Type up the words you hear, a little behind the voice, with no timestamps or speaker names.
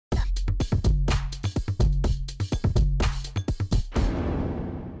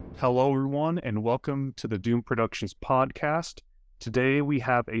Hello, everyone, and welcome to the Doom Productions podcast. Today, we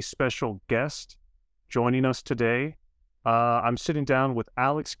have a special guest joining us today. I'm sitting down with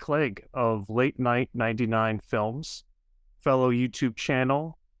Alex Clegg of LateNight99 Films, fellow YouTube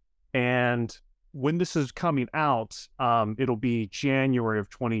channel. And when this is coming out, it'll be January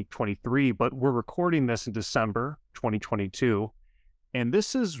of 2023, but we're recording this in December 2022. And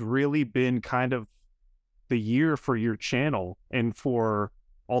this has really been kind of the year for your channel and for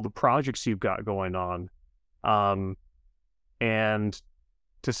all the projects you've got going on. And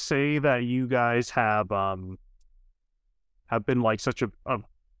to say that you guys have been like such a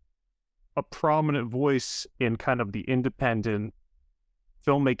prominent voice in kind of the independent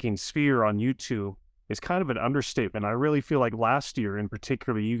filmmaking sphere on YouTube is kind of an understatement. I really feel like last year in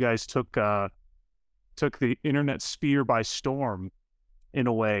particular, you guys took the internet sphere by storm in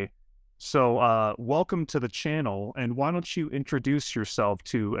a way. So welcome to the channel, and why don't you introduce yourself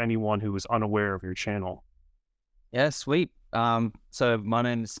to anyone who is unaware of your channel? Yeah, sweet. So my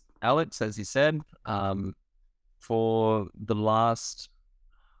name's Alex, as you said. For the last,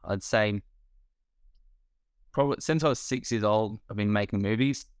 I'd say, probably since I was 6 years old, I've been making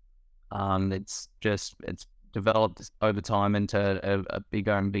movies. It's developed over time into a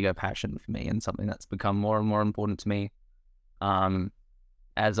bigger and bigger passion for me, and something that's become more and more important to me.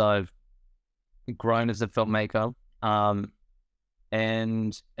 As I've grown as a filmmaker.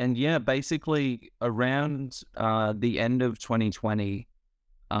 And yeah, basically around the end of 2020,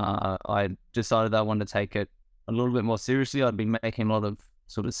 I decided that I wanted to take it a little bit more seriously. I'd been making a lot of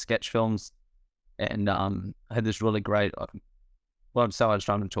sort of sketch films, and I had this really great, well, I'm sorry I was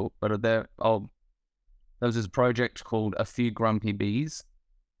trying to talk, but there was this project called A Few Grumpy Bees,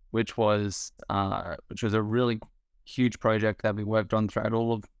 which was a really huge project that we worked on throughout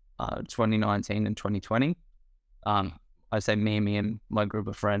all of 2019 and 2020. I say me and my group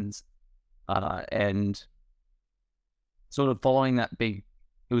of friends, and sort of following that it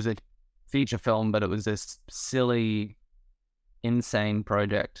was a feature film, but it was this silly, insane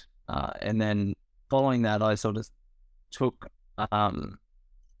project. And then following that, I sort of took, I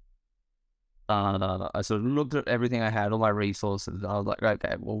sort of looked at everything I had, all my resources. I was like,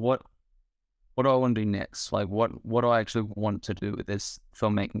 okay, well, what do I want to do next? Like, what do I actually want to do with this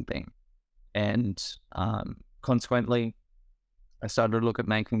filmmaking thing? And consequently, I started to look at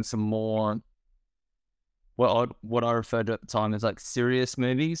making some more what I referred to at the time as like serious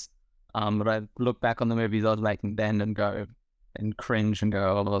movies. But I look back on the movies I was making then and go and cringe and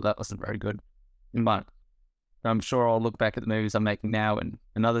go, oh, well, that wasn't very good. But I'm sure I'll look back at the movies I'm making now in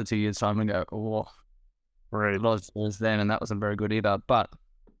another 2 years' time and go, oh, Right. a lot of then, and that wasn't very good either. But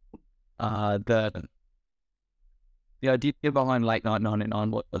the idea behind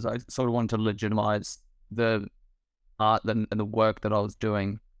LateNight99 was I sort of wanted to legitimize the art and the work that I was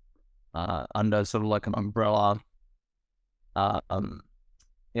doing under sort of like an umbrella, sort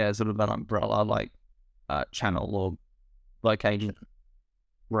of an umbrella like channel or location.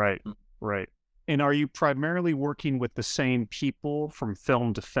 Right. And are you primarily working with the same people from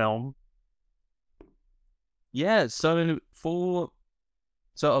film to film? Yeah, so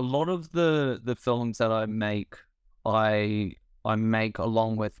a lot of the films that I make, I make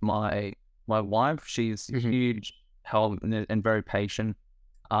along with my wife. She's huge help and very patient.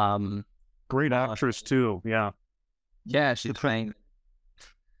 Great actress too. Yeah. Yeah, she's trained.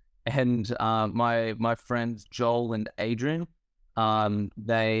 And my friends Joel and Adrian,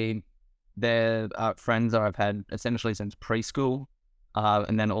 they're friends that I've had essentially since preschool,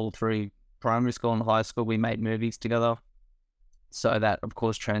 and then all through primary school and high school we made movies together. So that of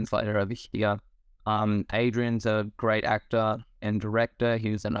course translated over here. Adrian's a great actor and director. He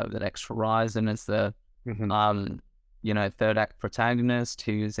was in Over the Next Horizon as the third act protagonist.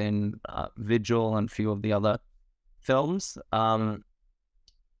 He was in Vigil and a few of the other films. And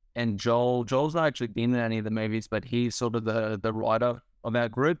Joel's not actually been in any of the movies, but he's sort of the writer of our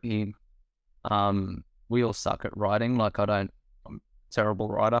group. We all suck at writing. Like I'm a terrible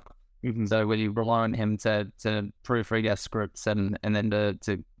writer. So we rely on him to proofread our scripts and then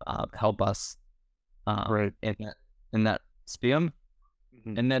to help us in that sphere.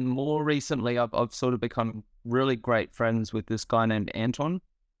 And then more recently, I've sort of become really great friends with this guy named Anton.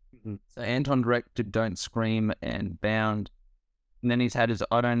 So Anton directed Don't Scream and Bound, and then he's had his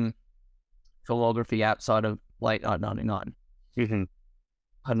own filmography outside of LateNight99.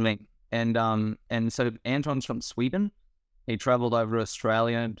 Pardon me. And so Anton's from Sweden. He travelled over to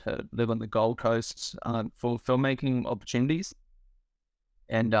Australia to live on the Gold Coast for filmmaking opportunities.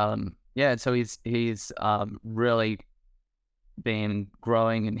 And so he's really been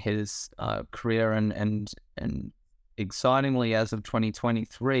growing in his career and excitingly, as of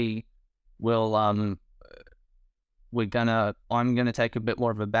 2023, we'll I'm gonna take a bit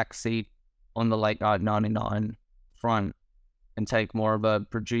more of a back seat on the Late Night 99 front and take more of a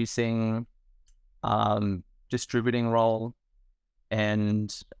producing, distributing role,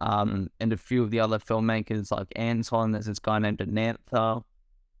 and a few of the other filmmakers like Anton. There's this guy named Anantha.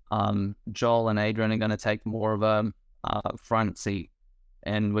 Joel and Adrian are going to take more of a front seat,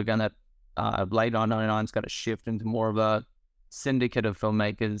 and we're going to Late Night 99 is going to shift into more of a syndicate of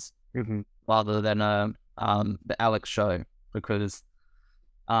filmmakers rather than the Alex show, because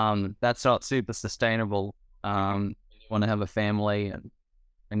that's not super sustainable. You want to have a family,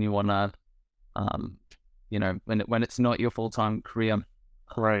 and you want to when it's not your full-time career.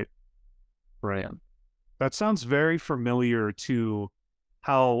 Right. That sounds very familiar to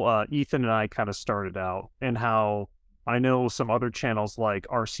how Ethan and I kind of started out, and how I know some other channels like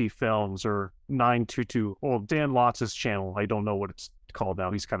RC Films or 922. Well, Dan Lotz's channel, I don't know what it's called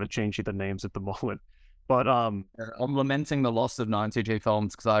now. He's kind of changing the names at the moment. But I'm lamenting the loss of 922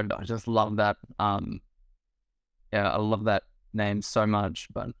 Films, because I just love that. I love that name so much.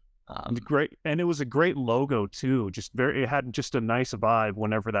 But great, and it was a great logo too. It had just a nice vibe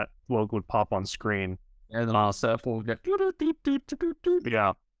whenever that logo would pop on screen. And then our circle would get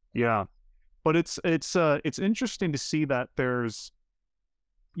yeah. But it's interesting to see that there's,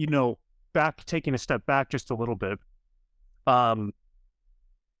 taking a step back just a little bit.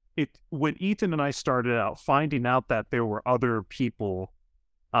 When Ethan and I started out, finding out that there were other people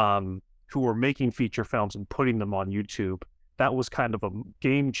who were making feature films and putting them on YouTube, that was kind of a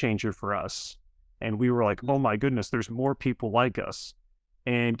game changer for us. And we were like, oh my goodness, there's more people like us.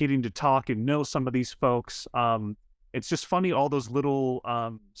 And getting to talk and know some of these folks, it's just funny, all those little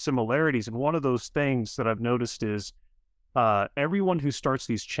similarities. And one of those things that I've noticed is everyone who starts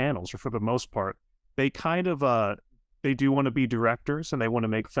these channels, or for the most part, they kind of, they do want to be directors and they want to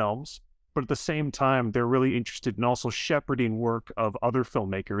make films. But at the same time, they're really interested in also shepherding work of other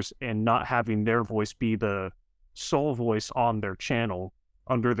filmmakers and not having their voice be the sole voice on their channel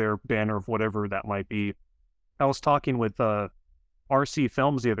under their banner of whatever that might be. I was talking with RC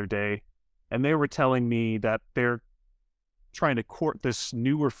Films the other day, and they were telling me that they're trying to court this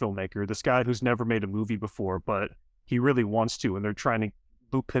newer filmmaker, this guy who's never made a movie before, but he really wants to, and they're trying to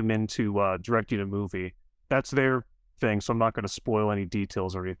loop him into directing a movie. That's their thing, so I'm not going to spoil any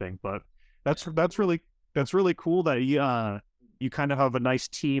details or anything, but that's really cool that you kind of have a nice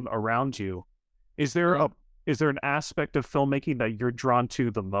team around you. Is there an aspect of filmmaking that you're drawn to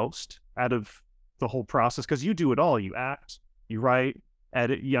the most out of the whole process? Because you do it all. You act, you write,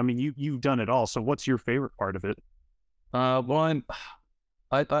 edit. I mean, you've done it all. So what's your favorite part of it? Well,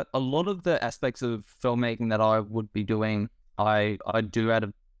 a lot of the aspects of filmmaking that I would be doing, I do out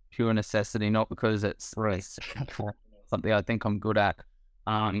of pure necessity, not because it's something I think I'm good at.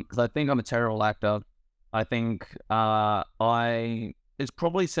 Because I think I'm a terrible actor. I think it's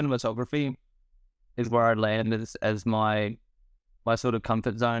probably cinematography is where I land as my sort of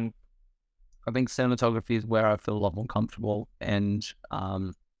comfort zone. I think cinematography is where I feel a lot more comfortable, and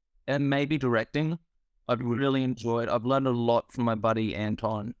maybe directing. I've really enjoyed. I've learned a lot from my buddy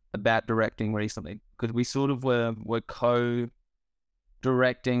Anton about directing recently, because we sort of were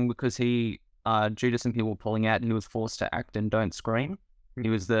co-directing, because he, due to some people pulling out, he was forced to act and don't scream. He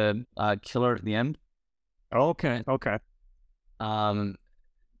was the killer at the end. Okay.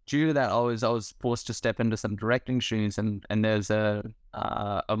 Due to that, I was forced to step into some directing shoes, and there's a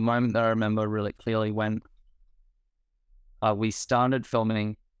moment that I remember really clearly when we started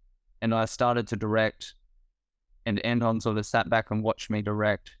filming, and I started to direct, and Anton sort of sat back and watched me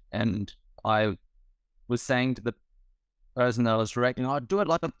direct, and I was saying to the person that I was directing, "I'd do it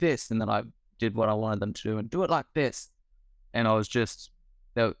like this," and then I did what I wanted them to do and do it like this, and I was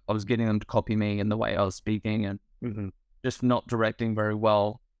getting them to copy me in the way I was speaking, and just not directing very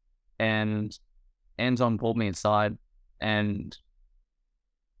well. And Anton pulled me aside, and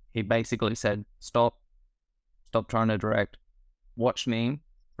he basically said, stop trying to direct, watch me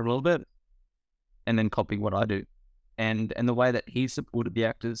for a little bit, and then copy what I do. And the way that he supported the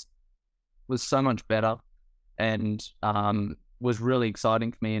actors was so much better, and was really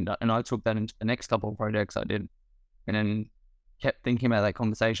exciting for me. And I took that into the next couple of projects I did, and then kept thinking about that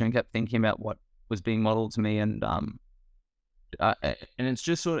conversation, kept thinking about what was being modeled to me, and it's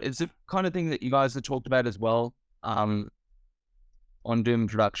just it's the kind of thing that you guys have talked about as well, on Doom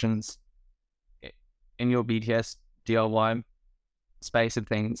Productions, in your BTS DIY space of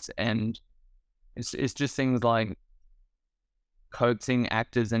things. And it's just things like coaxing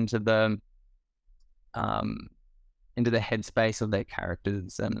actors into the headspace of their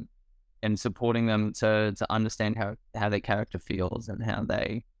characters, and supporting them to understand how their character feels and how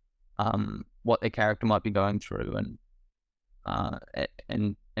they what their character might be going through,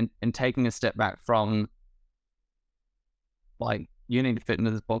 and taking a step back from like, you need to fit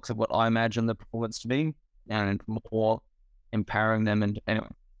into this box of what I imagine the performance to be, and more empowering them. And anyway,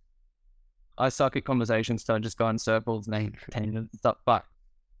 I suck at conversations, so I just go in circles and pretend and stuff. But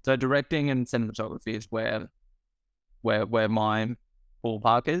so directing and cinematography is where my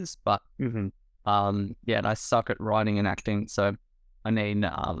ballpark is. But and I suck at writing and acting, so I need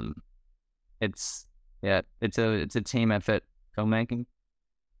it's a team effort, filmmaking.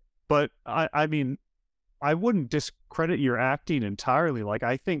 But I mean, I wouldn't discredit your acting entirely. Like,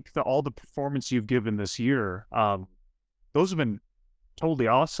 I think that all the performance you've given this year, those have been totally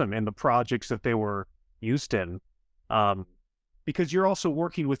awesome in the projects that they were used in. Because you're also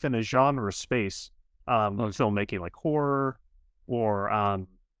working within a genre space, filmmaking, like horror or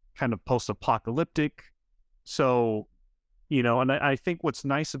kind of post-apocalyptic. So, and I think what's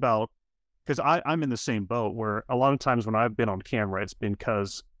nice about, because I'm in the same boat where a lot of times when I've been on camera, it's been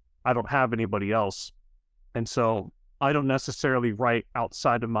because I don't have anybody else. And so I don't necessarily write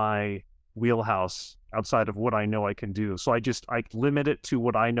outside of my wheelhouse, outside of what I know I can do. So I limit it to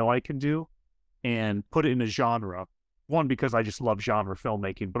what I know I can do and put it in a genre. One, because I just love genre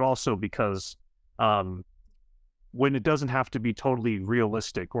filmmaking, but also because when it doesn't have to be totally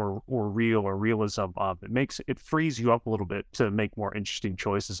realistic or real or realism, it frees you up a little bit to make more interesting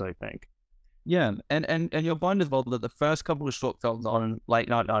choices, I think. Yeah, and you'll find as well that the first couple of short films on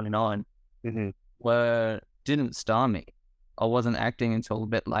LateNight99 didn't star me. I wasn't acting until a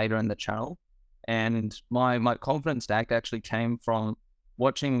bit later in the channel, and my confidence to act actually came from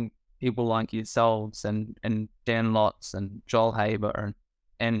watching people like yourselves and Dan Lotz and Joel Haber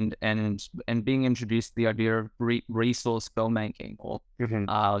and being introduced to the idea of resource filmmaking, or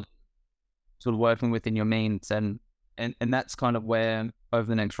sort of working within your means, and that's kind of where Over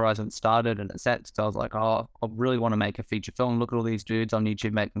the Next Horizon started. And it's that, so I was like, oh, I really want to make a feature film. Look at all these dudes on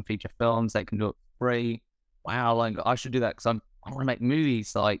YouTube making feature films. They can do it free. Wow, like I should do that because I want to make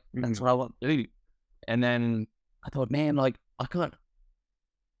movies. Like that's what I want to do. And then I thought, man, like I could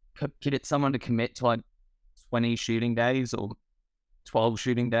get someone to commit to like 20 shooting days or 12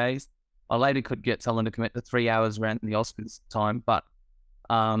 shooting days. I later could get someone to commit to 3 hours around the Oscars time, but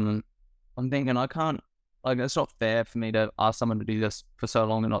I'm thinking I can't. Like, it's not fair for me to ask someone to do this for so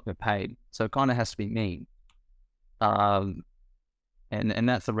long and not get paid. So it kind of has to be me. And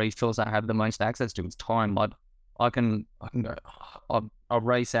that's the resource I have the most access to, is time. Like, I can go, I'll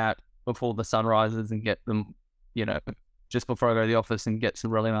race out before the sun rises and get them, just before I go to the office and get some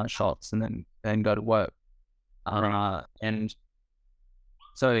really nice shots, and then go to work. And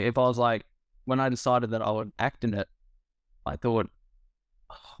so if I was like, when I decided that I would act in it, I thought,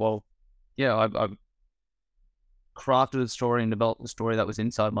 well, yeah, I've crafted a story and developed a story that was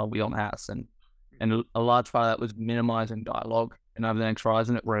inside my wheelhouse, and a large part of that was minimizing dialogue. And Over the Next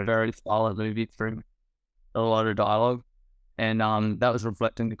Horizon, it was a very silent movie through a lot of dialogue, and that was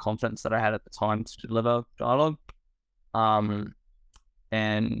reflecting the confidence that I had at the time to deliver dialogue.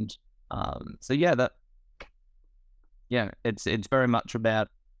 It's very much about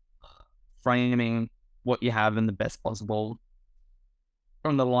framing what you have in the best possible,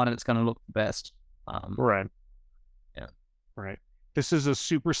 from the line it's going to look the best. Right. Yeah. Right. This is a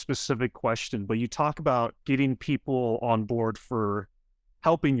super specific question, but you talk about getting people on board for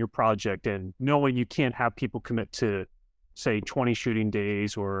helping your project and knowing you can't have people commit to, say, 20 shooting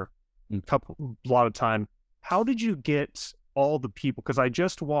days or a lot of time. How did you get all the people? Because I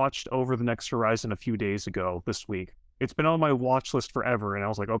just watched Over the Next Horizon a few days ago this week. It's been on my watch list forever, and I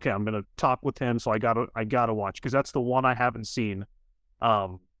was like, okay, I'm gonna talk with him, so I gotta watch, because that's the one I haven't seen.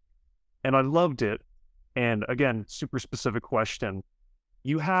 And I loved it. And again, super specific question.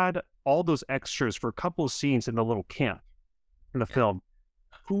 You had all those extras for a couple of scenes in the little camp in the film.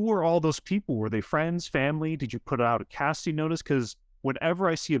 Who were all those people? Were they friends, family? Did you put out a casting notice? Because whenever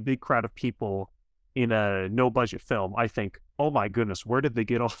I see a big crowd of people in a no-budget film, I think, oh my goodness, where did they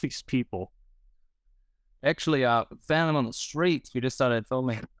get all these people? Actually, found them on the streets. We just started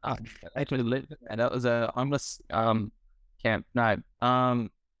filming. Actually lived, and that was a homeless camp. No,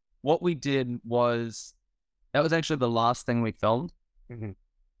 what we did was, that was actually the last thing we filmed.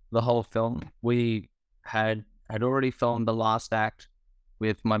 The whole film, we had already filmed the last act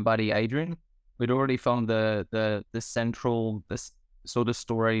with my buddy Adrian. We'd already filmed the central, this sort of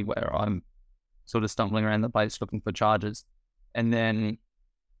story where I'm sort of stumbling around the place looking for charges, and then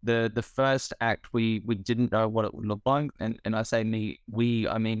the first act we didn't know what it would look like, and I say we,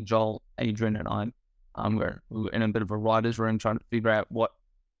 I mean Joel, Adrian, and we're in a bit of a writer's room trying to figure out what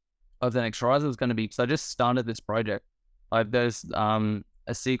of the next horizon was going to be, so I just started this project. There's a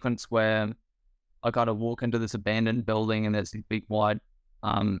sequence where I got to walk into this abandoned building and there's these big wide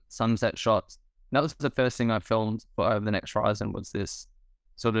sunset shots. And that was the first thing I filmed for Over the Next Horizon, was this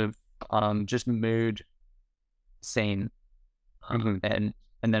sort of just mood scene. And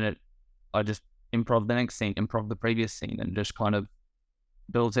then I just improv the next scene, improv the previous scene, and just kind of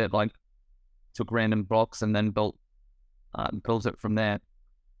built it, like took random blocks and then built it from there.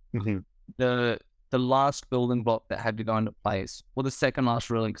 The last building block that had to go into place, well, the second last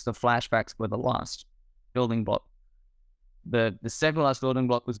really, because the flashbacks were the last building block. The second last building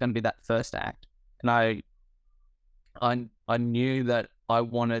block was going to be that first act, and I knew that I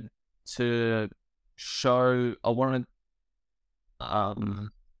wanted to show.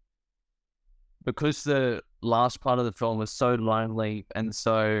 Because the last part of the film was so lonely and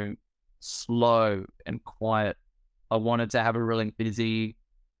so slow and quiet, I wanted to have a really busy,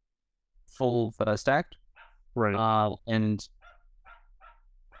 full first act. Right. And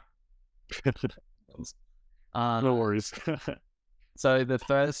no worries. So the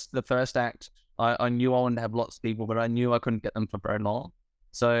first act, I knew I wanted to have lots of people, but I knew I couldn't get them for very long.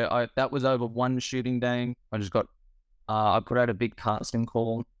 So that was over one shooting day. I just got, I put out a big casting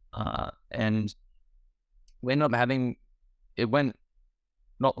call, and we ended up having, it went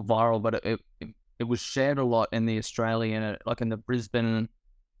not viral, but it was shared a lot in the Australian, like in the Brisbane,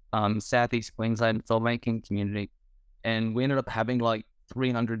 Southeast Queensland filmmaking community. And we ended up having like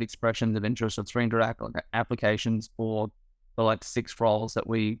 300 expressions of interest, or 300 applications for like 6 roles that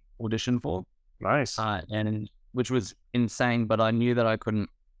we auditioned for. Nice. And which was insane, but I knew that I couldn't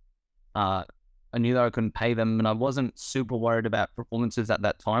pay them, and I wasn't super worried about performances at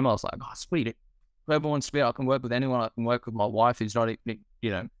that time. I was like, oh, sweet. Whoever wants to be, I can work with anyone. I can work with my wife, who's not, she's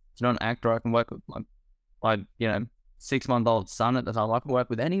not an actor. I can work with my 6-month-old son at the time. I can work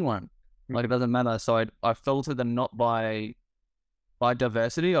with anyone. Like, it doesn't matter. So I filtered them not by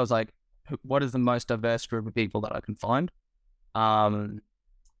diversity. I was like, what is the most diverse group of people that I can find? I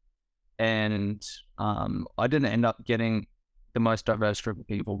didn't end up getting the most diverse group of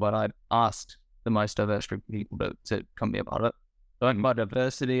people, but I asked the most diverse group of people to come be a part of it. I went by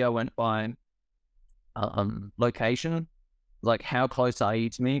diversity. I went by location, like how close are you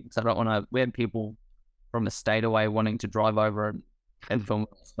to me? Because I don't want to. We had people from a state away wanting to drive over and film.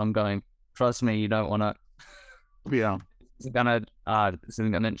 So I'm going, trust me, you don't want to. Yeah, this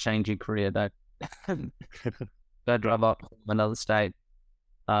isn't gonna change your career. Don't drive up from another state.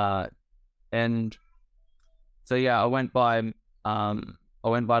 And so yeah, I went by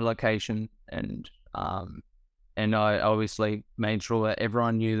location, and I obviously made sure that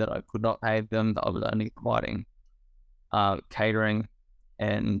everyone knew that I could not pay them, that I was only providing catering,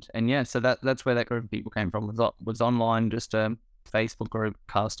 and yeah, so that's where that group of people came from. Was online, just a Facebook group,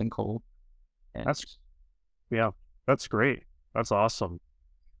 casting call. And that's great. That's awesome.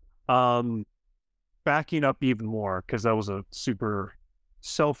 Backing up even more, because that was a super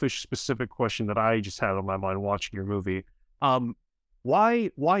selfish, specific question that I just had on my mind watching your movie. Why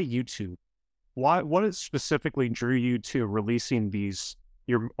YouTube? What specifically drew you to releasing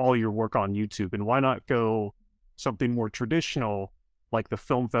all your work on YouTube, and why not go something more traditional like the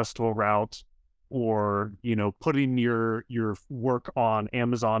film festival route, or putting your work on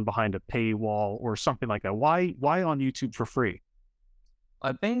Amazon behind a paywall or something like that? Why on YouTube for free?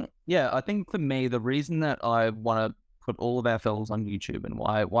 I think for me, the reason that I want to put all of our films on YouTube, and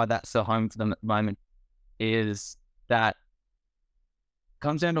why that's the home for them at the moment, is that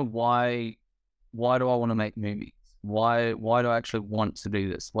comes down to why do I want to make movies? Why do I actually want to do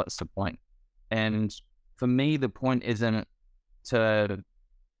this? What's the point? And for me, the point isn't to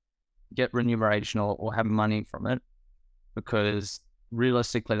get remuneration or have money from it, because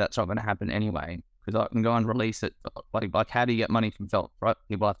realistically that's not going to happen anyway, because I can go and release it. Like how do you get money from films, right?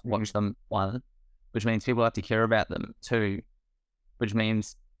 People have to watch them, one, which means people have to care about them, two, which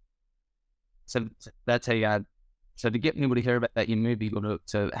means, so that's how you add. So to get people to hear about that your movie, or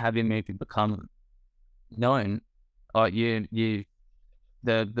to have your movie become known, the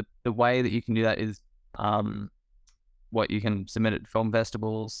way that you can do that is you can submit it to film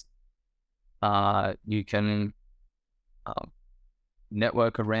festivals. You can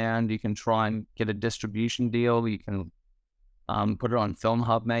network around. You can try and get a distribution deal. You can put it on Film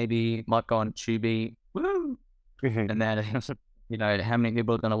Hub, maybe. Might go on Tubi. Woo! And then how many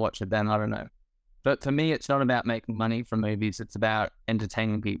people are going to watch it then? I don't know. But for me, it's not about making money from movies. It's about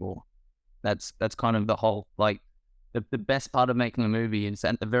entertaining people. That's kind of the whole, like, the best part of making a movie is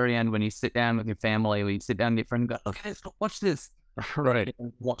at the very end, when you sit down with your family, or you sit down with your friend and go, okay, let's watch this. Right.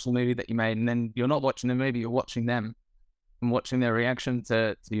 Watch the movie that you made, and then you're not watching the movie, you're watching them. and watching their reaction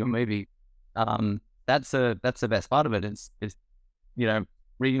to your movie. That's the best part of it is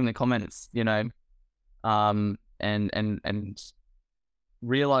reading the comments, and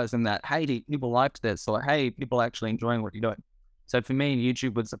realizing that, hey, people liked this, or hey, people are actually enjoying what you're doing. So for me,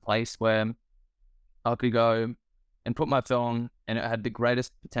 YouTube was a place where I could go and put my film, and it had the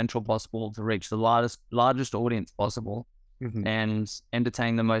greatest potential possible to reach the largest audience possible, and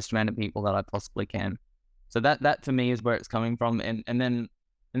entertain the most amount of people that I possibly can. So that for me is where it's coming from, and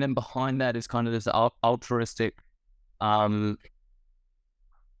then behind that is kind of this altruistic,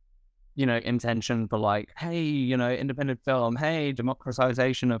 intention for like, hey, independent film, hey,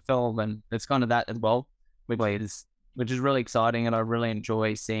 democratization of film, and it's kind of that as well, which is really exciting, and I really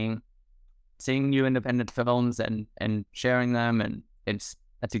enjoy seeing new independent films and sharing them, and that's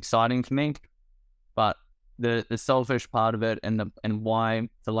exciting for me. But the selfish part of it, and why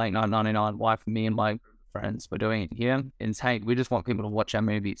for LateNight99, why for me and my friends we're doing it here, is, hey, we just want people to watch our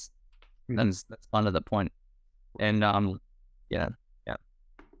movies. That's kind of the point. And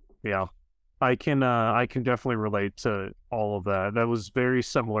yeah, I can definitely relate to all of that. That was very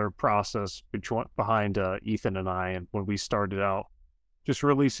similar process behind Ethan and I, and when we started out, just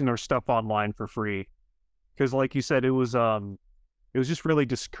releasing our stuff online for free, because like you said, it was just really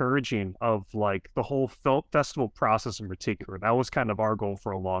discouraging of like the whole film festival process in particular. That was kind of our goal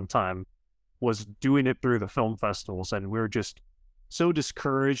for a long time, was doing it through the film festivals, and we were just so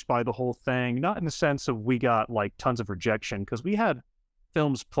discouraged by the whole thing. Not in the sense of we got like tons of rejection, because we had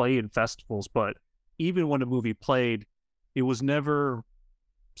films play in festivals, but even when a movie played, it was never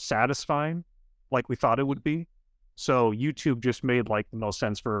satisfying like we thought it would be. So YouTube just made like the most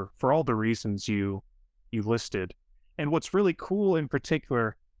sense for all the reasons you listed. And what's really cool in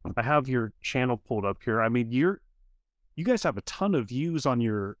particular, I have your channel pulled up here. I mean, you guys have a ton of views on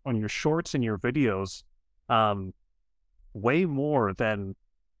your shorts and your videos, way more than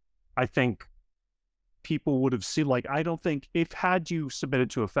I think people would have seen. Like, I don't think, if had you submitted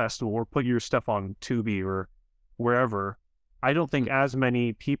to a festival or put your stuff on Tubi or wherever, I don't think as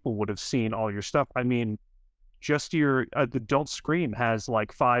many people would have seen all your stuff. I mean, just your the Don't Scream has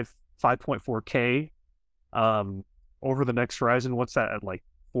like 5.4K. Over the Next Horizon, what's that at, like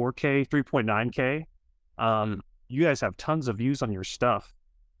 4K, 3.9K? You guys have tons of views on your stuff.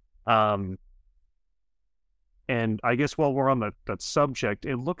 And I guess while we're on that subject,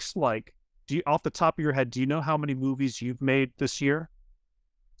 it looks like, off the top of your head, do you know how many movies you've made this year?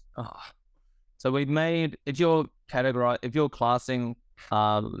 So we've made, if you're classing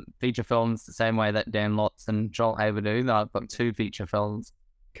feature films the same way that Dan Lotz and Joel Haver do, then I've got 2 feature films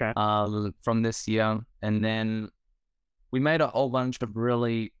from this year. And then I made a whole bunch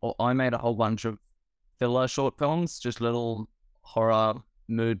of filler short films, just little horror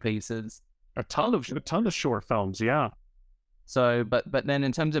mood pieces. A ton of short films, yeah. So, but then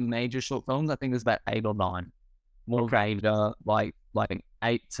in terms of major short films, I think there's about 8 or 9. More major, like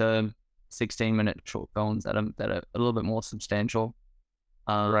 8 to 16-minute short films that are a little bit more substantial.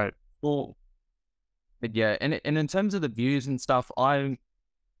 Right. Well, but yeah, and in terms of the views and stuff, I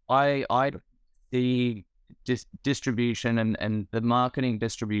see distribution and the marketing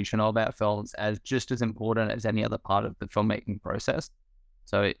distribution of our films as just as important as any other part of the filmmaking process.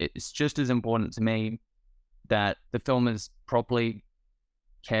 So it's just as important to me that the film is properly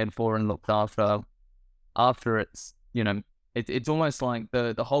cared for and looked after it's, it's almost like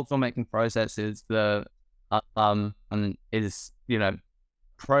the whole filmmaking process is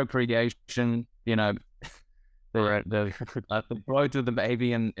procreation, the growth of the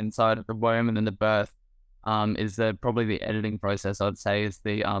baby inside of the womb, and then the birth is probably the editing process, I'd say, is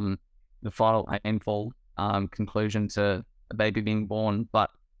the final painful conclusion to a baby being born. But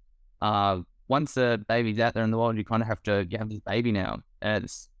once the baby's out there in the world, you kind of you have this baby now, and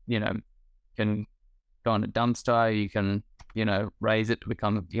it's, can go on a dumpster, you can, raise it to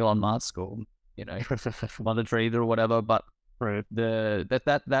become Elon Musk or, Mother Teresa or whatever. But right.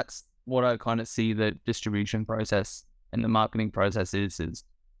 That's what I kind of see the distribution process and the marketing process is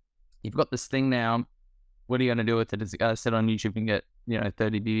you've got this thing now. What are you going to do with it? Is it going to sit on YouTube and get,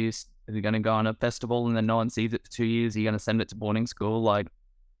 30 views? Is it going to go on a festival and then no one sees it for 2 years? Are you going to send it to boarding school? Like,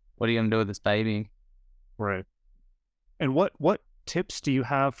 what are you going to do with this baby? Right. And what tips do you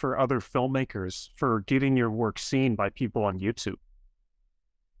have for other filmmakers for getting your work seen by people on YouTube?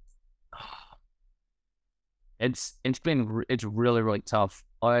 It's really, really tough.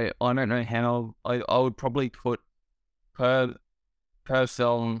 I don't know how. I would probably put per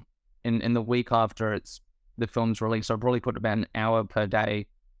film in the week after the film's released, I'll probably put about an hour per day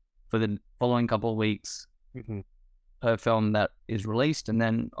for the following couple of weeks per film that is released. And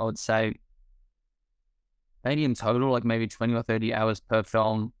then I would say maybe in total, like maybe 20 or 30 hours per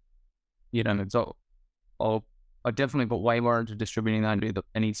film. So I definitely put way more into distributing than I do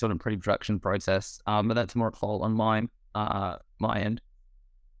any sort of pre-production process. But that's more a fault on my end.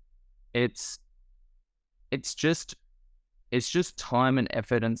 It's just time and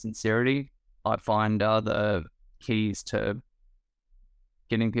effort and sincerity, I find, are the keys to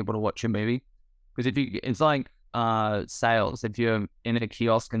getting people to watch your movie. Because it's like sales. If you're in a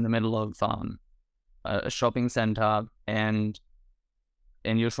kiosk in the middle of a shopping center and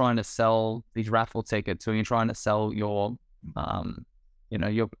you're trying to sell these raffle tickets, or you're trying to sell your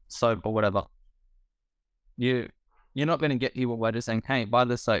your soap or whatever, you're not going to get people by just saying, hey, buy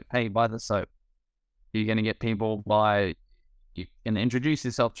the soap, hey, buy the soap. You're going to get people by, you can introduce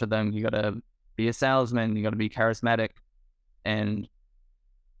yourself to them. You got to be a salesman. You got to be charismatic. And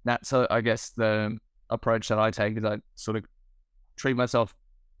that's, I guess, the approach that I take, is I sort of treat myself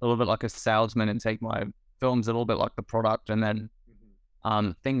a little bit like a salesman and take my films a little bit like the product, and then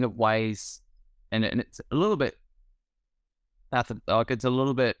think of ways, and it's a little bit it's a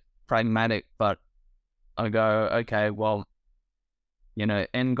little bit pragmatic, but I go, okay, well,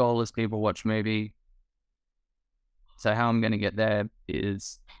 end goal is people watch movie. So how I'm going to get there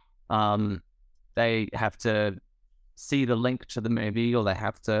is they have to see the link to the movie, or they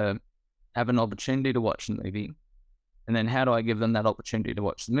have to have an opportunity to watch the movie. And then how do I give them that opportunity to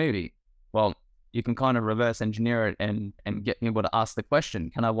watch the movie? Well, you can kind of reverse engineer it and get people to ask the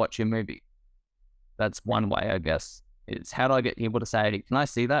question, can I watch your movie? That's one way, I guess, is how do I get people to say, can I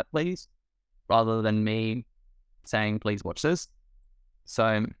see that, please? Rather than me saying, please watch this.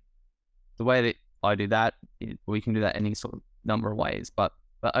 So the way that I do that, we can do that any sort of number of ways. But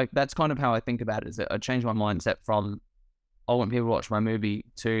that's kind of how I think about it, is that I change my mindset from, I want people to watch my movie,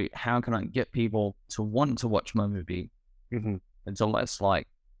 to how can I get people to want to watch my movie? Mm-hmm. It's almost like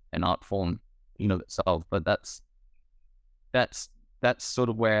an art form itself. But that's sort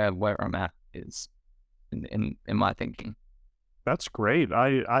of where I'm at, is in my thinking. That's great.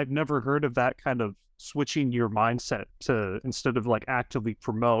 I've never heard of that kind of switching your mindset to, instead of like actively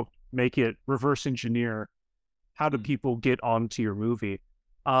promote, make it reverse engineer. How do people get onto your movie?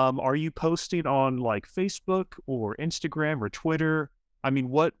 Are you posting on like Facebook or Instagram or Twitter? I mean,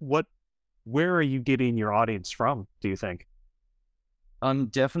 where are you getting your audience from, do you think? I'm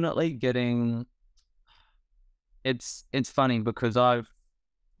definitely getting, it's funny because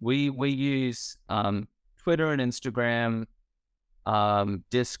we use Twitter and Instagram,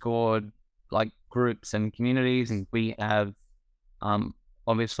 Discord, like groups and communities. Mm. We have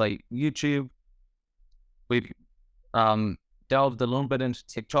obviously YouTube. We've delved a little bit into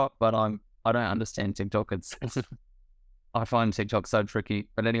TikTok, but I don't understand TikTok. It's I find TikTok so tricky.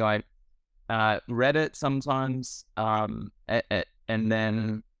 But anyway, Reddit sometimes, and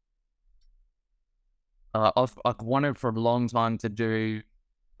then I've wanted for a long time to do.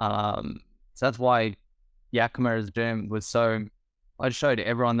 So that's why Yakima is Doomed was so. I showed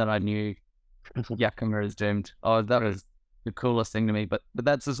everyone that I knew Yakima is Doomed. Oh, that was the coolest thing to me. But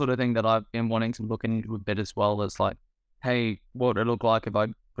that's the sort of thing that I've been wanting to look into a bit as well. As like, hey, what would it look like if I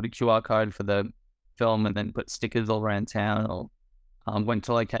put a QR code for the film and then put stickers all around town, or went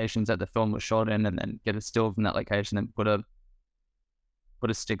to locations that the film was shot in and then get a still from that location and put a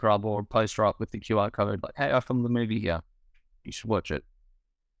sticker up or a poster up with the QR code, like, hey, I filmed the movie here, you should watch it.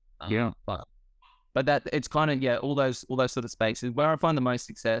 Yeah. But that it's kind of, all those sort of spaces. Where I find the most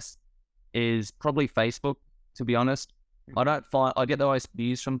success is probably Facebook, to be honest. I get the most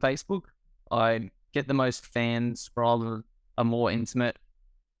views from Facebook. I get the most fans from a more intimate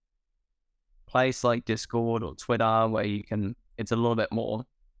place like Discord or Twitter, where it's a little bit more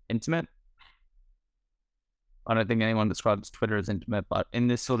intimate. I don't think anyone describes Twitter as intimate, but in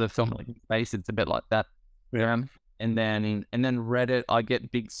this sort of filmmaking space, it's a bit like that. Yeah. And then Reddit, I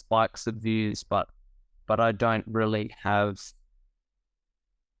get big spikes of views, but I don't really have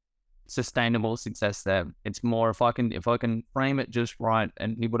sustainable success there. It's more if I can frame it just right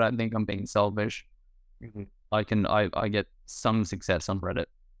and people don't think I'm being selfish, Mm-hmm. I get some success on Reddit.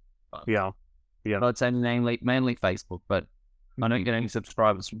 Yeah. But I'd say mainly Facebook, but I don't get any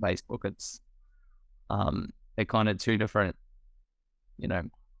subscribers from Facebook. It's they're kind of two different,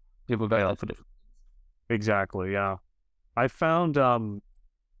 people go out for different. Exactly. Yeah. I found I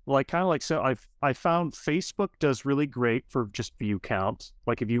found Facebook does really great for just view count.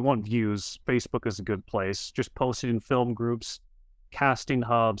 Like if you want views, Facebook is a good place. Just post it in film groups, casting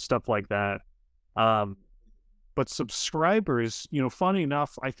hubs, stuff like that. But subscribers, funny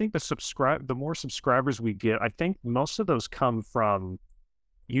enough, I think the more subscribers we get, I think most of those come from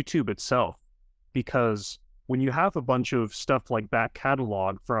YouTube itself, because when you have a bunch of stuff like back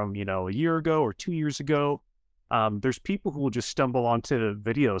catalog from, a year ago or 2 years ago, there's people who will just stumble onto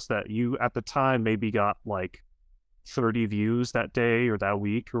videos that you at the time maybe got like 30 views that day or that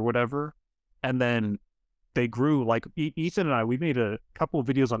week or whatever. And then they grew like Ethan and I, we made a couple of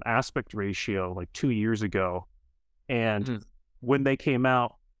videos on aspect ratio like 2 years ago. And Mhm. when they came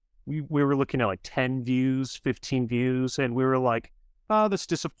out, we were looking at like 10 views, 15 views, and we were like, oh, that's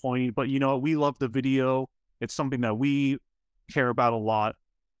disappointing. But you know, we love the video. It's something that we care about a lot.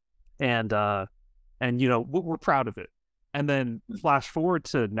 And you know, we're proud of it. And then flash forward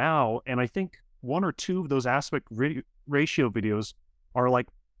to now, and I think one or two of those ratio videos are like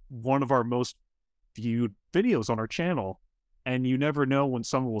one of our most viewed videos on our channel. And you never know when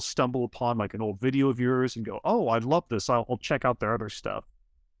someone will stumble upon like an old video of yours and go, oh, I love this. I'll check out their other stuff.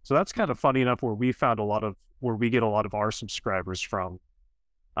 So that's kind of funny enough where we found where we get a lot of our subscribers from.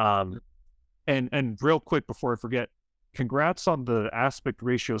 Um, and real quick before I forget, congrats on the aspect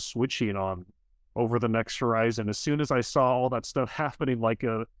ratio switching on over the next horizon. As soon as I saw all that stuff happening, like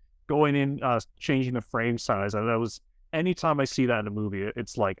going in, changing the frame size, that was anytime I see that in a movie,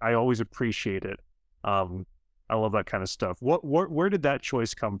 it's like I always appreciate it. Um, I love that kind of stuff. Where did that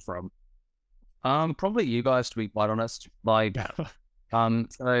choice come from? Probably you guys, to be quite honest. Like, I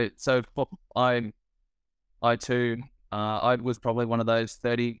too, I was probably one of those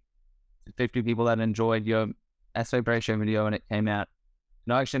 30 to 50 people that enjoyed your aspect ratio video when it came out.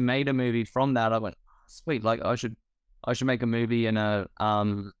 And I actually made a movie from that. I went, sweet, like I should make a movie in a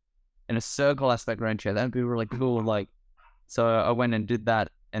circle aspect ratio. That'd be really cool. Like, so I went and did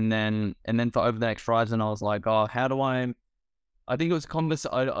that, and then for over the next horizon, I was like, oh, how do I think it was a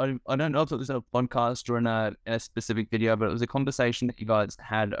conversation. I don't know if it was a podcast or in a specific video, but it was a conversation that you guys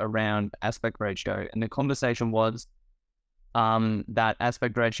had around aspect ratio, and the conversation was that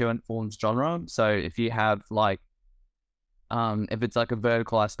aspect ratio informs genre. So if you have like if it's like a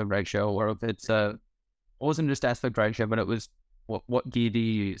vertical aspect ratio, or if it's it wasn't just aspect ratio, but it was what gear do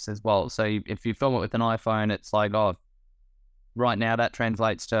you use as well. So if you film it with an iPhone, it's like, oh, right now that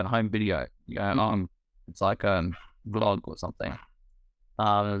translates to home video. You go, it's like vlog or something.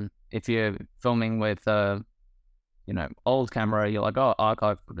 If you're filming with old camera, you're like, oh,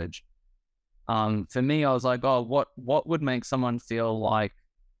 archive footage. For me, I was like, oh, what would make someone feel like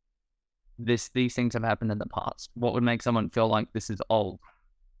these things have happened in the past? What would make someone feel like this is old?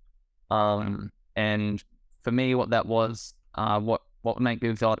 And for me, what that was, what would make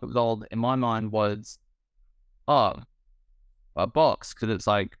people feel like it was old in my mind was, oh, a box, because it's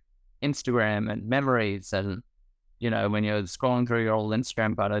like Instagram and memories, and when you're scrolling through your old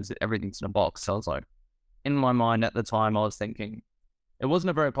Instagram photos, everything's in a box. So I was like, in my mind at the time, I was thinking it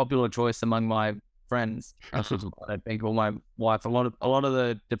wasn't a very popular choice among my friends. I think, or my wife, a lot of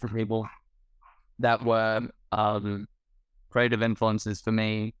the different people that were creative influences for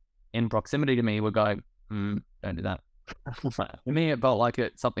me in proximity to me were going, don't do that. For me, it felt like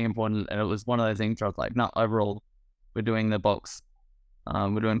it's something important, and it was one of those things where I was like, no, overall, we're doing the box.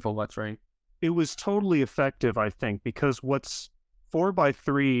 We're doing 4x3. It was totally effective, I think, because what's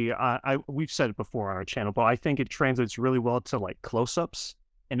 4x3, we've said it before on our channel, but I think it translates really well to like close-ups,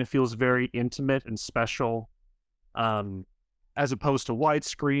 and it feels very intimate and special, as opposed to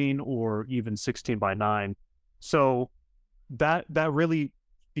widescreen or even 16:9. So that really,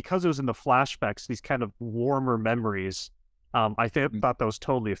 because it was in the flashbacks, these kind of warmer memories, thought that was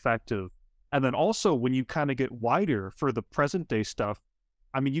totally effective. And then also when you kind of get wider for the present day stuff,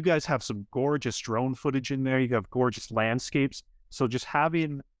 I mean, you guys have some gorgeous drone footage in there. You have gorgeous landscapes. So just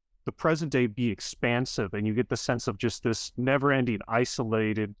having the present day be expansive, and you get the sense of just this never-ending,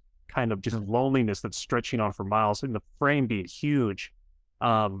 isolated kind of just loneliness that's stretching on for miles, and the frame being huge.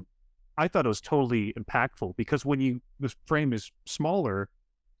 I thought it was totally impactful, because when the frame is smaller,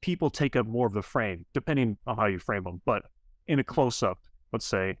 people take up more of the frame, depending on how you frame them. But in a close-up, let's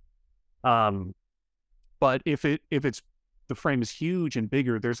say, but if it's the frame is huge and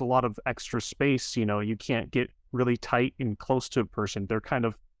bigger, there's a lot of extra space. You can't get really tight and close to a person.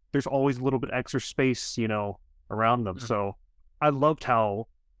 There's always a little bit extra space, around them. So I loved how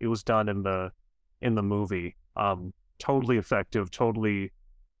it was done in the movie. Totally effective, totally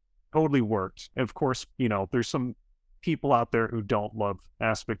worked. And of course, there's some people out there who don't love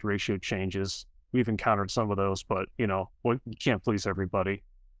aspect ratio changes. We've encountered some of those, but you can't please everybody.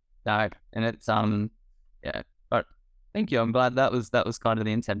 No, and it's yeah. But thank you. I'm glad that was kind of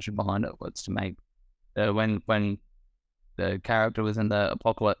the intention behind it, was to make when the character was in the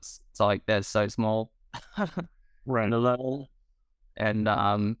apocalypse, it's like they're so small, right? And alone, and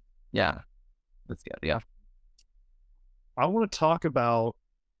yeah, that's the idea. I want to talk about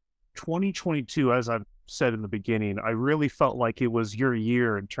 2022, as I've said in the beginning, I really felt like it was your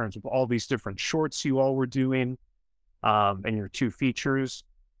year in terms of all these different shorts you all were doing, and your two features.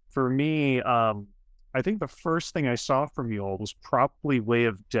 For me, I think the first thing I saw from you all was probably Way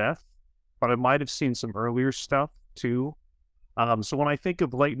of Death, but I might have seen some earlier stuff too. So when I think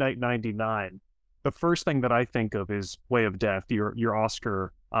of Late Night 99, the first thing that I think of is Way of Death, your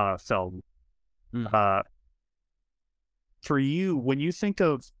Oscar film. Mm. Uh, for you, when you think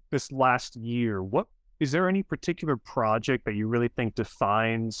of this last year, what is there any particular project that you really think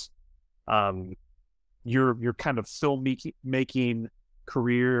defines um, your kind of making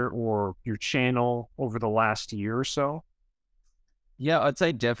career or your channel over the last year or so? Yeah, I'd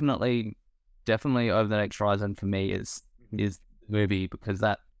say definitely Over the Next Horizon for me Mhm. is the movie, because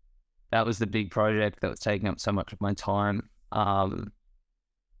that was the big project that was taking up so much of my time.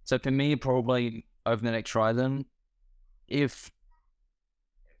 So for me, probably Over the Next Horizon, if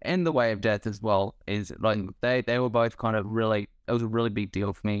and The Way of Death as well, is like they were both kind of really, it was a really big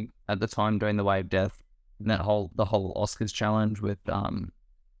deal for me at the time doing The Way of Death, and the whole Oscars challenge with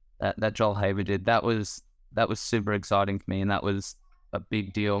that Joel Haver did. That was super exciting for me, and that was a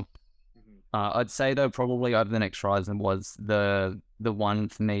big deal. Mhm. I'd say though probably Over the Next Horizon was the one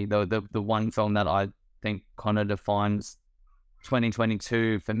for me, the one film that I think kind of defines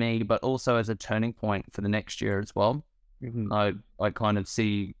 2022 for me, but also as a turning point for the next year as well. Mhm. I kind of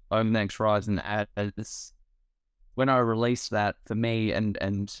see Over the Next Horizon as when I released that for me, and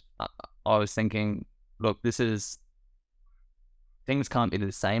I was thinking, look, this is things can't be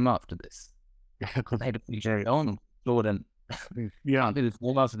the same after this. They Right. on Jordan Yeah. can't be the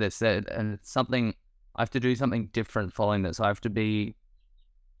same after this, and it's something I have to do something different following this. I have to be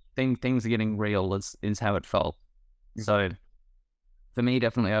things are getting real is how it felt. Mhm. So for me,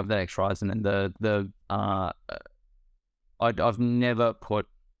 definitely Over the Next Horizon, and I've never put,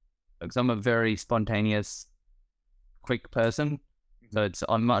 because I'm a very spontaneous, quick person. So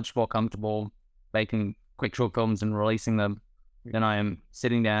I'm much more comfortable making quick short films and releasing them than I am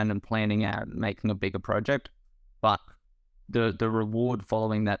sitting down and planning out and making a bigger project. But the reward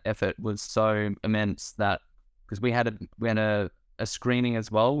following that effort was so immense that, because we had a screening as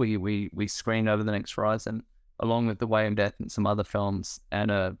well. We screened Over the Next Horizon along with The Way of Death and some other films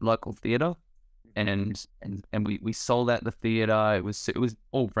at a local theater, and we sold out the theater. It was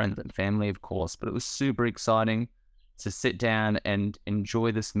all friends and family, of course, but it was super exciting to sit down and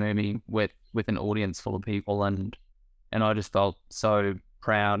enjoy this movie with an audience full of people, and I just felt so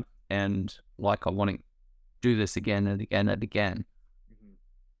proud and like I want to do this again and again and again. Mhm.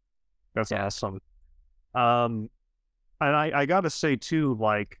 That's Yeah. awesome. Um, and I gotta say too,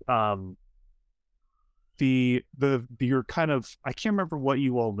 like, your kind of I can't remember what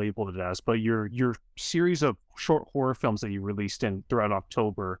you all labeled it as, but your series of short horror films that you released in throughout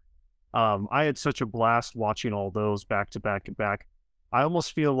October, I had such a blast watching all those back to back to back. I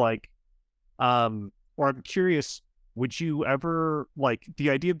almost feel like, or I'm curious, would you ever like the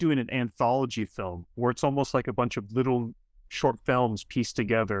idea of doing an anthology film where it's almost like a bunch of little short films pieced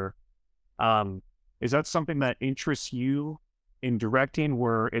together? Um, is that something that interests you in directing,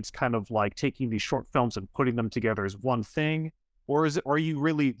 where it's kind of like taking these short films and putting them together as one thing? Or are you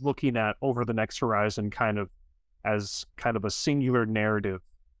really looking at Over the Next Horizon kind of as kind of a singular narrative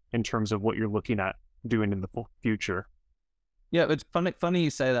in terms of what you're looking at doing in the future? Yeah, it's funny you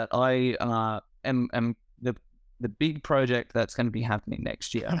say that. I am the big project that's going to be happening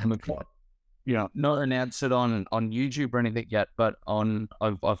next year. I'm Yeah. not announced it on YouTube or anything yet, but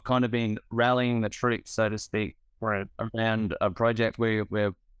I've kind of been rallying the troops, so to speak, Right. around a project where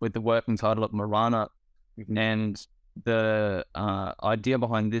we're with the working title of Marana, Mhm. and the idea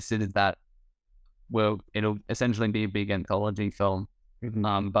behind this is that, well, it'll essentially be a big anthology film,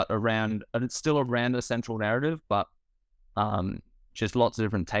 Mhm. but around, and it's still around a central narrative, but um, just lots of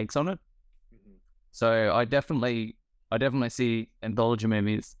different takes on it. Mhm. So I definitely see anthology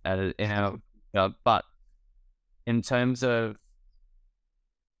movies but in terms of,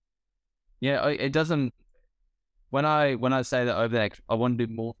 yeah, it doesn't. When I say that over there, I want to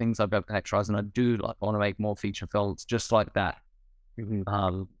do more things like Over the Next Horizon. I do like want to make more feature films just like that. Mhm.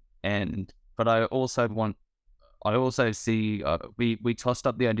 Um, and but I also see we tossed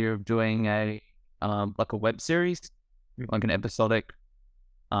up the idea of doing a like a web series, like Mhm. an episodic,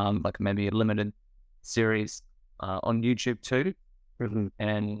 like maybe a limited series on YouTube too. Mhm.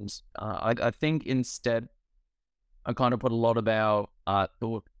 And I think instead I kind of put a lot of our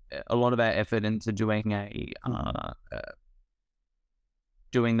thought, a lot of our effort into doing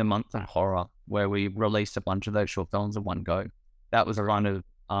doing the month of horror, where we released a bunch of those short films in one go. That was kind of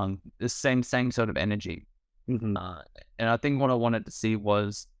the same sort of energy. Mhm. Uh, and I think what I wanted to see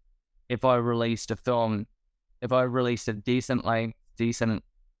was, if I released a film, if I released a decent length, decent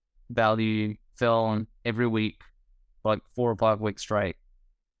value film every week, like 4 or 5 weeks straight,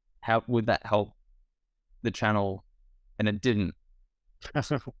 how would that help the channel? And it didn't.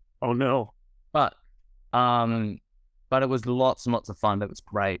 Oh no. But um, but it was lots and lots of fun. It was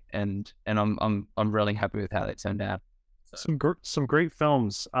great, and I'm really happy with how they turned out. So. Some great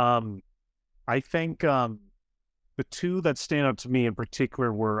films. I think the two that stand out to me in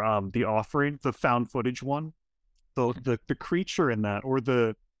particular were The Offering, the found footage one. The creature in that, or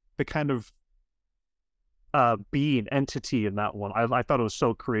the kind of being entity in that one. I thought it was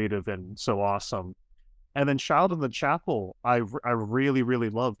so creative and so awesome. And then Child in the Chapel, I really, really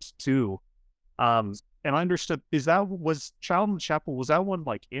loved too. And I understood, was Child in the Chapel, was that one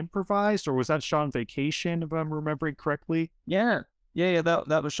like improvised, or was that shot on vacation, if I'm remembering correctly? Yeah.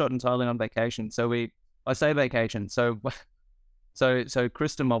 That was shot entirely on vacation. I say vacation. So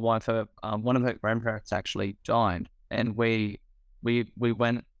Kristen, my wife, one of her grandparents actually died, and we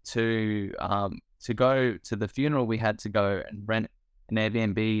went to go to the funeral. We had to go and rent an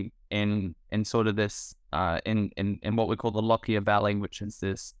Airbnb in sort of this in what we call the Lockyer Valley, which is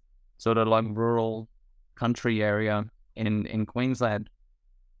this sort of like rural country area in Queensland.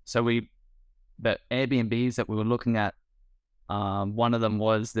 So the Airbnbs that we were looking at, one of them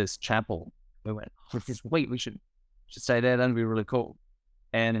was this chapel. We went, oh, sweet, we should stay there. That'd be really cool.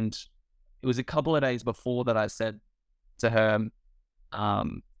 And it was a couple of days before that I said to her,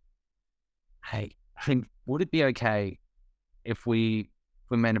 hey, I think, would it be okay if we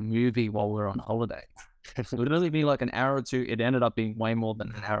made a movie while we were on holiday? It would only be like an hour or two. It ended up being way more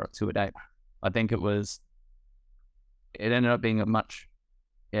than an hour or two a day. I think it ended up being it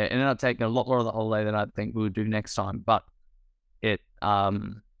ended up taking a lot more of the holiday than I think we would do next time. But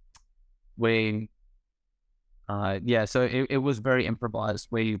so it was very improvised.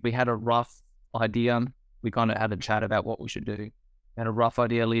 We had a rough idea. We kind of had a chat about what we should do. We had a rough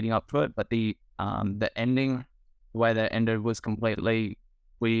idea leading up to it, but the ending, the way that ended was completely,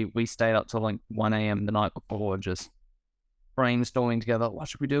 we stayed up till like 1 a.m. the night before, just brainstorming together. What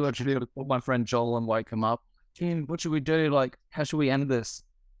should we do? What should we do? I called my friend Joel and woke him up. Jim, what should we do? Like, how should we end this?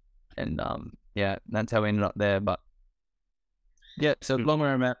 And that's how we ended up there. But yeah, so long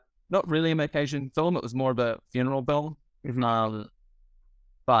way, not really a vacation film. It was more of a funeral film.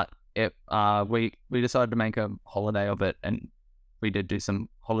 But we decided to make a holiday of it, and we did do some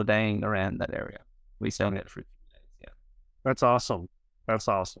holidaying around that area. We stayed there for a few days. Yeah, That's awesome. That's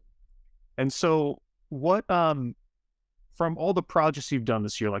awesome. And so, what from all the projects you've done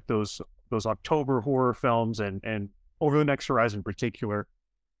this year, like those October horror films and Over the Next Horizon in particular,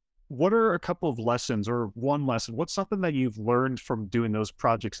 what are a couple of lessons, or one lesson? What's something that you've learned from doing those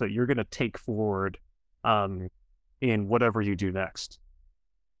projects that you're going to take forward in whatever you do next?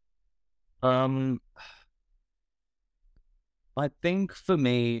 I think for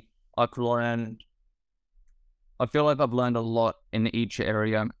me, I feel like I've learned a lot in each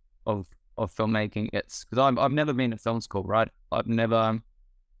area of filmmaking. It's because I've never been to film school, right? I've never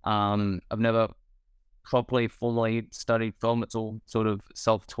properly fully studied film. It's all sort of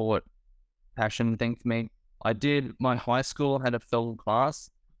self-taught passion thing for me. My high school had a film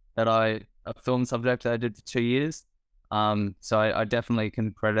class a film subject that I did for 2 years. So I definitely can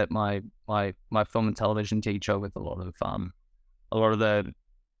credit my film and television teacher with a lot of the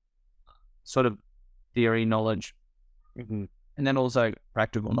sort of theory knowledge, and then also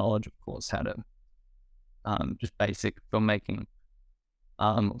practical knowledge, of course, how to just basic filmmaking,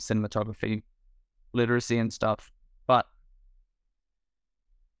 cinematography, literacy and stuff. But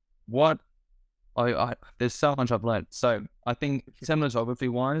what there's so much I've learned. So I think cinematography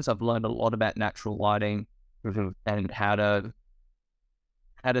wise, I've learned a lot about natural lighting and how to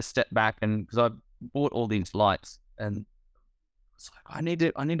step back, and because I bought all these lights, and it's like I need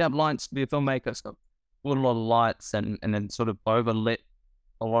to have lights to be a filmmaker. So I bought a lot of lights and then sort of overlit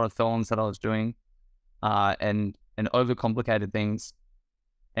a lot of films that I was doing, and overcomplicated things.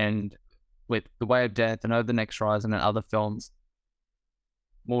 And with The Way of Death and Over the Next Horizon and other films,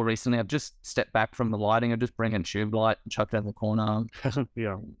 more recently, I've just stepped back from the lighting. I just bring in tube light and chuck it in the corner.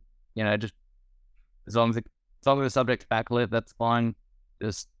 Yeah. Just as long as the subject's backlit, that's fine.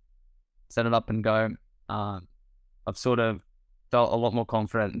 Just set it up and go. I've sort of felt a lot more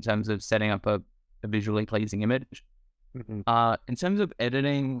confident in terms of setting up a visually pleasing image. In terms of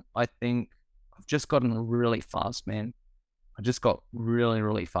editing, I think I've just gotten really fast, man. I just got really,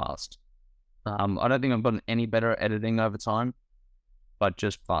 really fast. I don't think I've gotten any better at editing over time, but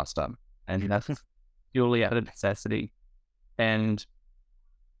just faster. And that's purely out of necessity. And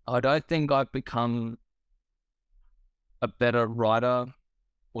I don't think I've become a better writer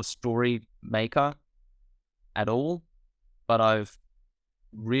or story maker at all, but I've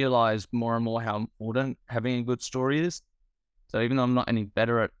realized more and more how important having a good story is. So even though I'm not any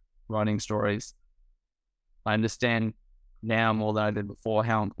better at writing stories, I understand now more than I did before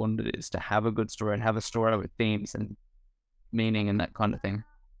how important it is to have a good story and have a story with themes and meaning and that kind of thing.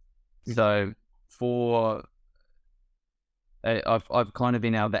 So for I've kind of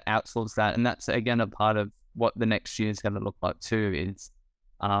been able to outsource that, and that's again a part of what the next year is going to look like too. Is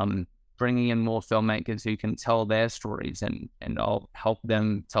bringing in more filmmakers who can tell their stories, and I'll help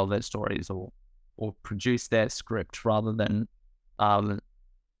them tell their stories or produce their script rather than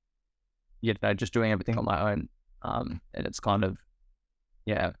just doing everything on my own. And it's kind of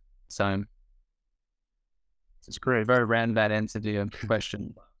so It's great. very roundabout answer to your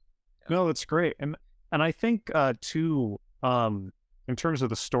question. No, that's great. And I think too, in terms of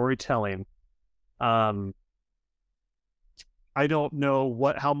the storytelling, I don't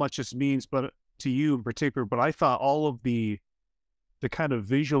know how much this means, but to you in particular, but I thought all of the kind of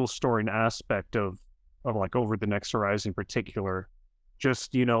visual story aspect of like Over the Next Horizon in particular,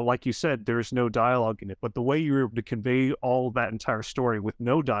 just, like you said, there's no dialogue in it, but the way you were able to convey all of that entire story with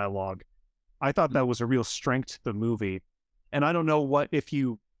no dialogue, I thought that was a real strength to the movie. And I don't know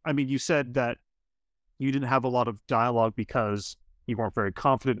you said that you didn't have a lot of dialogue because you weren't very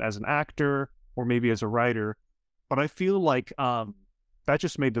confident as an actor or maybe as a writer, but I feel like that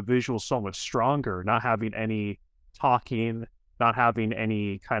just made the visuals so much stronger, not having any talking, not having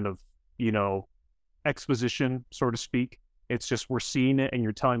any kind of, exposition, so to speak. It's just we're seeing it and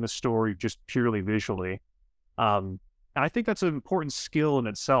you're telling the story just purely visually. And I think that's an important skill in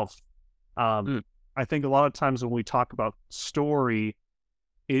itself. I think a lot of times when we talk about story,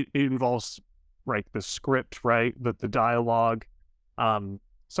 it involves the script, right? The dialogue,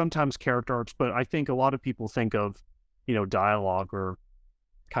 sometimes character arcs, but I think a lot of people think of, dialogue or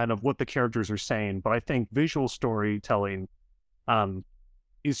kind of what the characters are saying. But I think visual storytelling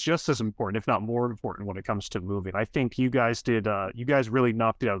is just as important, if not more important, when it comes to movie. I think you guys really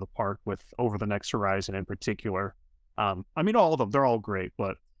knocked it out of the park with Over the Next Horizon in particular. All of them, they're all great,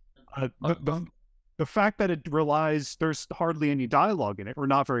 but the fact that there's hardly any dialogue in it, or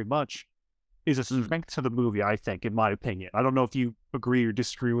not very much, is a strength to the movie, I think, in my opinion. I don't know if you agree or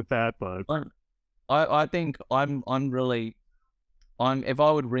disagree with that, but I think if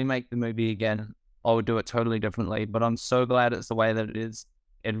I would remake the movie again, I would do it totally differently. But I'm so glad it's the way that it is.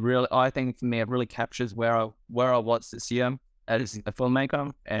 I think for me, it really captures where I was this year as a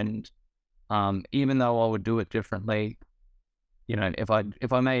filmmaker. And even though I would do it differently, if I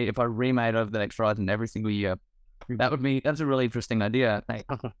remade Over the Next Horizon every single year, that's a really interesting idea. I think.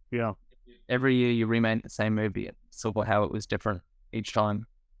 Yeah. Every year you remake the same movie, and sort of how it was different each time.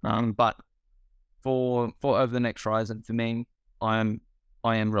 But for Over the Next Horizon, for me, I am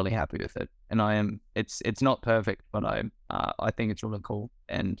really happy with it, and it's not perfect, but I think it's really cool,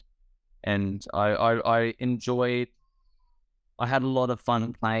 and I enjoyed. I had a lot of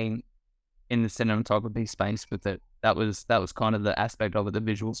fun playing in the cinematography space with it. That was kind of the aspect of it, the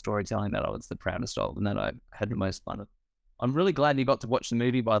visual storytelling, that I was the proudest of, and that I had the most fun of. I'm really glad you got to watch the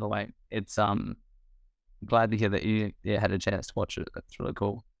movie, by the way. It's glad to hear that you had a chance to watch it. That's really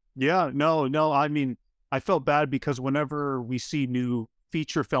cool. Yeah, no. I mean, I felt bad because whenever we see new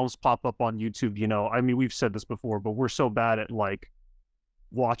feature films pop up on YouTube, we've said this before, but we're so bad at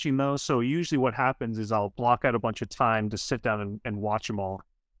watching those. So usually what happens is I'll block out a bunch of time to sit down and watch them all.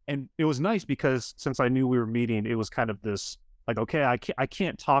 And it was nice because since I knew we were meeting, it was kind of this okay, I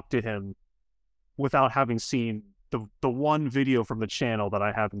can't talk to him without having seen the one video from the channel that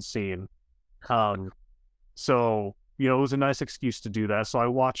I haven't seen. So, it was a nice excuse to do that. So I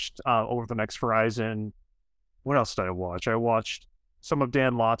watched Over the Next Horizon. What else did I watch? I watched some of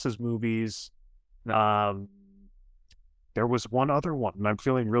Dan Lotz's movies. There was one other one, and I'm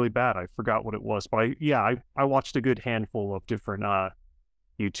feeling really bad. I forgot what it was. But I watched a good handful of different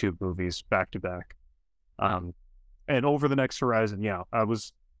YouTube movies back to back. And Over the Next Horizon, I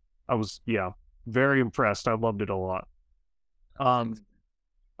was very impressed. I loved it a lot.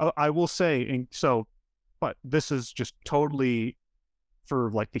 I will say, but this is just totally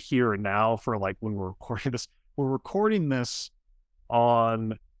for the here and now, for when we're recording this. We're recording this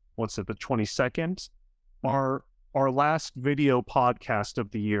on, what's it, the 22nd? Our last video podcast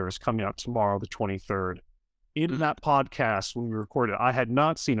of the year is coming out tomorrow, the 23rd. In that podcast, when we recorded, I had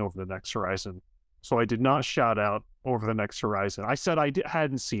not seen Over the Next Horizon, so I did not shout out Over the Next Horizon. I said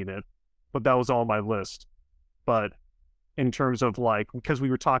hadn't seen it, but that was on my list. But in terms of because we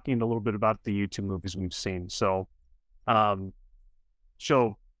were talking a little bit about the YouTube movies we've seen, so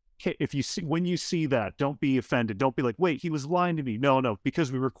if you see when you see that, don't be offended. Don't be like, wait, he was lying to me. No,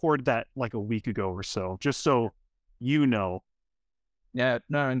 because we recorded that like a week ago or so. Just so you know. Yeah,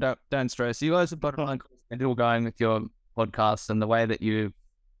 no, and don't stress. You guys have got a still going with your podcast and the way that you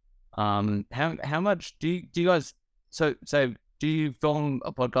how much do you guys so do you film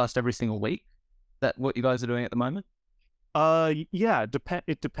a podcast every single week? That what you guys are doing at the moment? Yeah,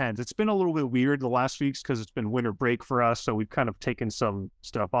 it depends. It's been a little bit weird the last weeks because it's been winter break for us, so we've kind of taken some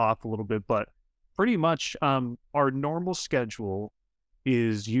stuff off a little bit, but pretty much our normal schedule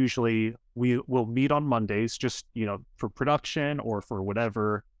is usually we will meet on Mondays just, for production or for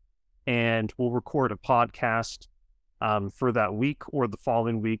whatever, and we'll record a podcast for that week or the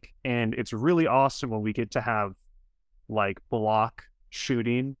following week. And it's really awesome when we get to have like block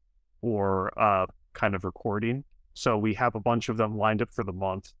shooting or kind of recording. So we have a bunch of them lined up for the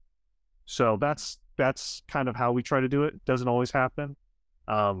month. So that's kind of how we try to do it. Doesn't always happen,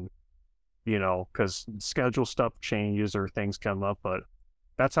 because schedule stuff changes or things come up, but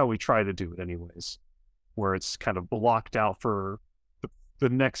that's how we try to do it anyways, where it's kind of blocked out for the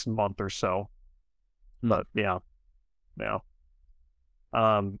next month or so. But yeah.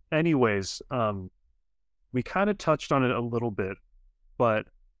 Anyways, we kind of touched on it a little bit, but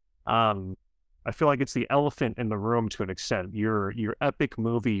I feel like it's the elephant in the room to an extent. Your epic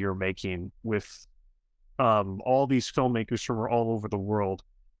movie you're making with all these filmmakers from all over the world.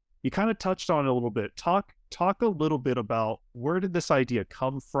 You kind of touched on it a little bit. Talk a little bit about where did this idea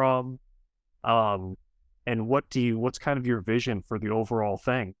come from, and what's kind of your vision for the overall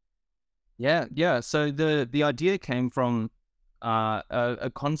thing? Yeah. So the idea came from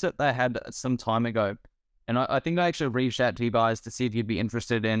a concept I had some time ago, and I think I actually reached out to you guys to see if you'd be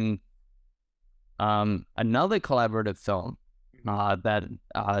interested in another collaborative film that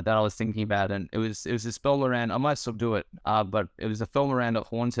I was thinking about, and it was this film around. I might still do it, but it was a film around a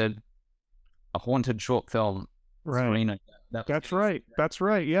haunted short film. Right. That's right. That's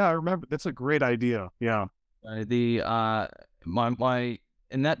right. Yeah, I remember. That's a great idea. Yeah. My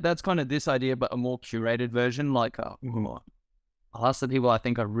and that's kind of this idea, but a more curated version. Like I'll ask the people I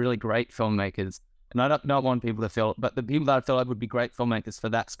think are really great filmmakers, and I don't want people to feel, but the people that I feel like would be great filmmakers for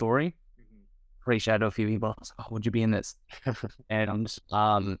that story. Reach out to a few people. I was like, would you be in this? And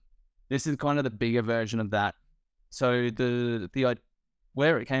this is kind of the bigger version of that. So the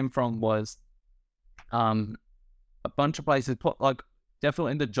where it came from was a bunch of places put like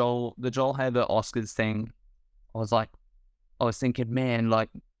definitely the Joel had the Oscars thing. I was thinking, man, like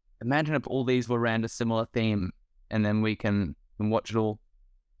imagine if all these were around a similar theme, and then we can watch it all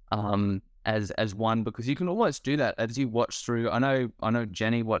as one, because you can almost do that as you watch through. I know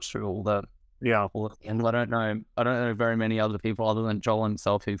Jenny watched through all the. Yeah. And I don't know very many other people other than Joel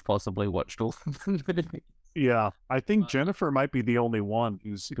himself who've possibly watched all. Yeah, I think Jennifer might be the only one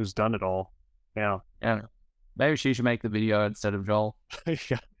who's done it all. Yeah. Maybe she should make the video instead of Joel.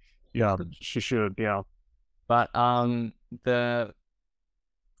 Yeah, she should. Yeah. But for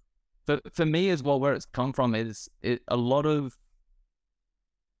me as well, where it's come from is a lot of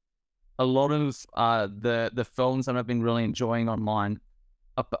the films that I've been really enjoying online.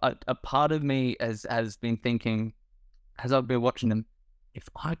 A part of me has been thinking, as I've been watching them, if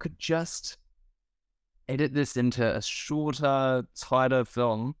I could just edit this into a shorter, tighter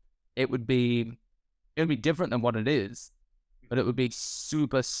film, it would be different than what it is, but it would be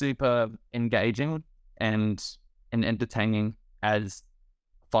super, super engaging and entertaining as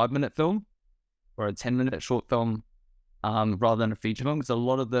a 5-minute film or a 10-minute short film, rather than a feature film. Because a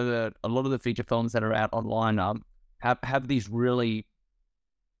lot of the feature films that are out online have these really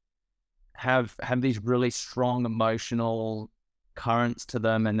strong emotional currents to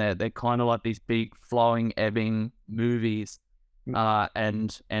them, and they're kind of like these big flowing ebbing movies,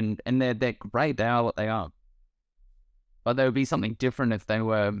 and they're great. They are what they are, but there would be something different if they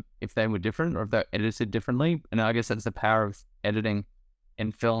were different, or if they're edited differently. And I guess that's the power of editing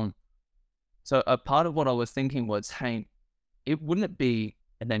in film. So a part of what I was thinking was, hey, wouldn't it be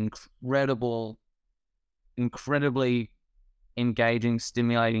an incredibly engaging,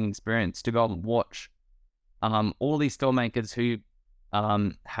 stimulating experience to go and watch all these filmmakers who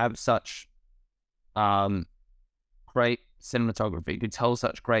have such great cinematography, who tell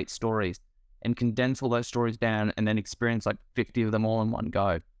such great stories, and condense all those stories down, and then experience like 50 of them all in one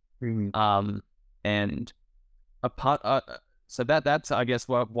go. And a part, so that's I guess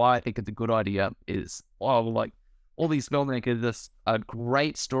why I think it's a good idea is, like all these filmmakers are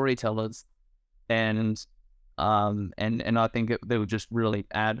great storytellers, and I think they would just really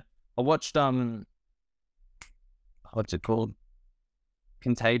add. I watched what's it called,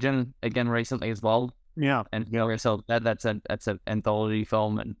 Contagion again recently as well. Yeah, and so that's an anthology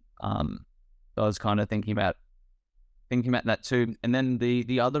film, and I was kind of thinking about that too. And then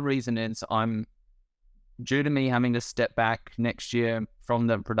the other reason is I'm due to me having to step back next year from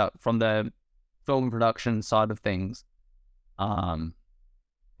the film production side of things. And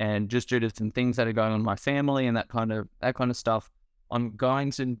just due to some things that are going on in my family and that kind of stuff, I'm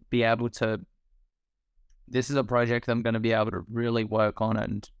going to be able to. This is a project I'm going to be able to really work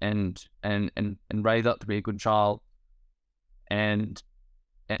on and raise up to be a good child. And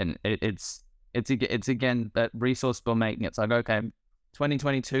it's again that resource filmmaking. It's like, okay,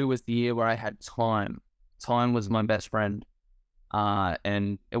 2022 was the year where I had time. Time was my best friend,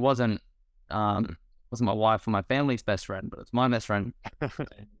 and it wasn't my wife or my family's best friend, but it's my best friend.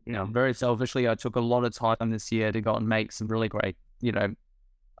 Very selfishly, I took a lot of time this year to go and make some really great,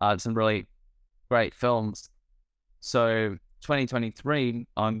 some really great films. So 2023,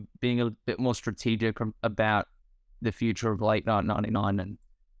 I'm being a bit more strategic about the future of Late Night 99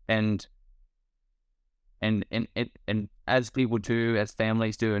 and as people do, as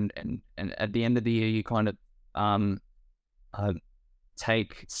families do, and at the end of the year, you kind of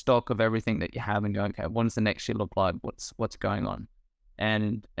take stock of everything that you have and go, okay, what does the next year look like? What's going on?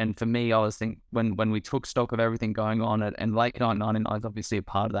 And for me, I was thinking when we took stock of everything going on, and Late Night 99 is obviously a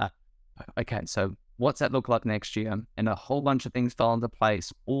part of that. Okay, so what's that look like next year? And a whole bunch of things fell into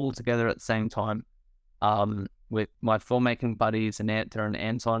place all together at the same time. With my filmmaking buddies Ananta and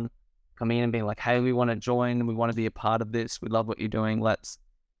Anton coming in and being like, hey, we want to join, we want to be a part of this, we love what you're doing,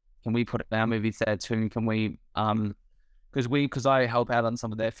 can we put our movies there too? Can we, because I help out on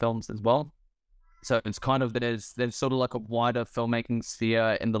some of their films as well. So it's kind of, there's sort of like a wider filmmaking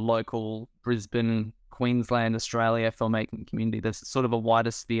sphere in the local Brisbane, Queensland, Australia filmmaking community. There's sort of a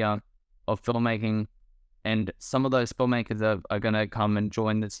wider sphere of filmmaking, and some of those filmmakers are going to come and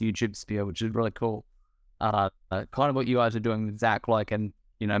join this YouTube sphere, which is really cool. Kind of what you guys are doing with Zach, and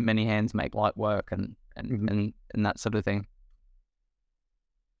many hands make light work and that sort of thing.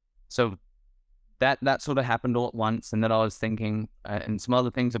 So that sort of happened all at once, and then I was thinking, and some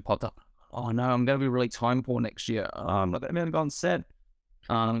other things have popped up. Oh no, I'm going to be really time poor next year. I'm not going to be able to go on set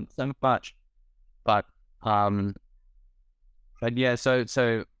so much. But yeah,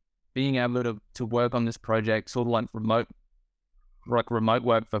 so being able to work on this project, sort of like remote work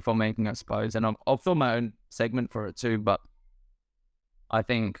for filmmaking, I suppose, and I'll film my own segment for it too. But I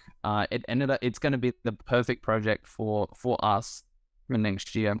think it's going to be the perfect project for us for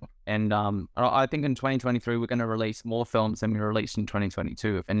next year. And I think in 2023 we're going to release more films than we released in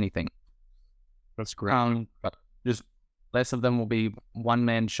 2022, if anything. That's great. But just less of them will be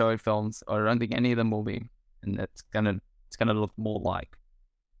one-man show films, or I don't think any of them will be, and it's gonna look more like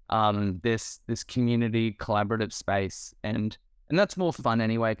this community collaborative space, and that's more fun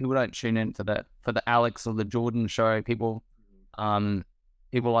anyway. People don't tune in for the Alex or the Jordan show. People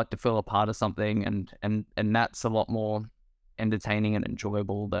like to feel a part of something, and that's a lot more entertaining and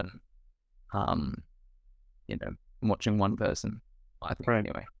enjoyable than watching one person, I think. Right.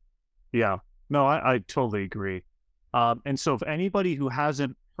 Anyway. Yeah. No, I totally agree. And so if anybody who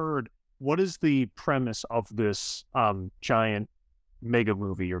hasn't heard, what is the premise of this giant mega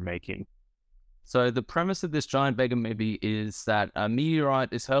movie you're making? So the premise of this giant mega movie is that a meteorite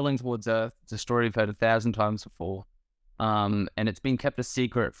is hurling towards Earth. It's a story I've heard 1,000 times before. And it's been kept a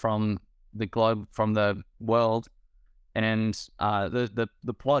secret from the globe, from the world. And the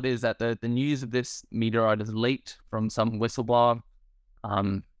plot is that the news of this meteorite is leaked from some whistleblower.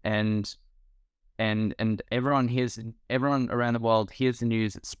 And everyone around the world hears the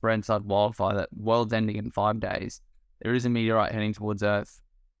news. It spreads like wildfire that the world's ending in 5 days. There is a meteorite heading towards Earth.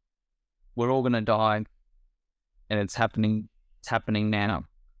 We're all gonna die, and it's happening. It's happening now.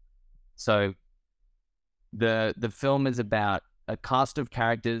 So the film is about a cast of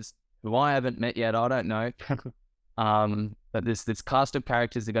characters who I haven't met yet. I don't know. But this cast of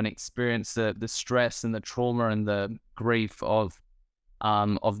characters are going to experience the stress and the trauma and the grief of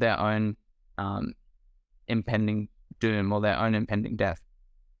their own impending doom, or their own impending death,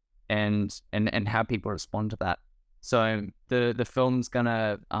 and how people respond to that. So the film's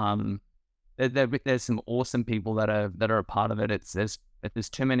gonna there's some awesome people that are a part of it. There's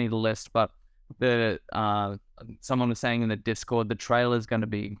too many to list, but someone was saying in the Discord, the trailer's going to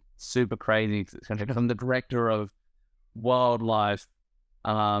be super crazy. It's going to be from the director of Wildlife,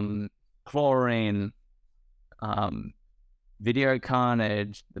 Chlorine, Video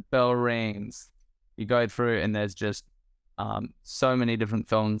Carnage, The Bell Rings. You go through, and there's just so many different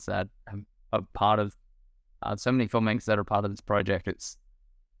films that are part of, so many filmmakers that are part of this project. It's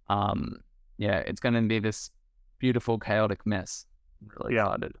it's going to be this beautiful, chaotic mess. I'm really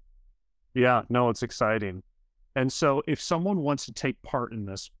excited. Yeah, no, it's exciting. And so if someone wants to take part in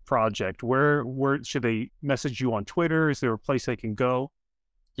this project, where should they message you on Twitter? Is there a place they can go?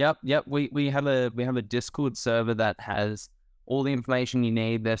 Yep. We have a Discord server that has all the information you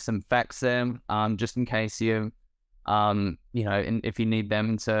need. There's some facts there, just in case you, and if you need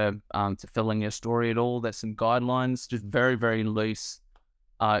them to fill in your story at all. There's some guidelines, just very, very loose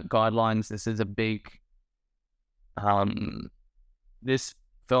guidelines. This is a big, this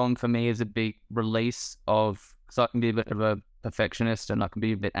film for me is a big release of, because I can be a bit of a perfectionist and I can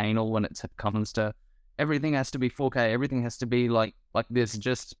be a bit anal when it comes to everything has to be 4K, everything has to be like this,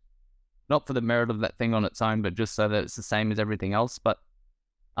 just not for the merit of that thing on its own, but just so that it's the same as everything else. But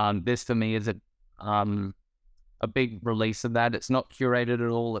this for me is a big release of that. It's not curated at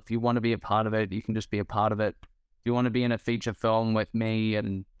all. If you want to be a part of it, you can just be a part of it. If you want to be in a feature film with me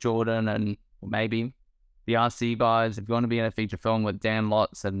and Jordan and maybe the RC guys, if you want to be in a feature film with Dan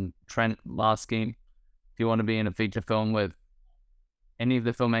Lotz and Trent Lasky, if you want to be in a feature film with any of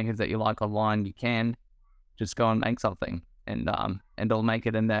the filmmakers that you like online, you can just go and make something, and I'll make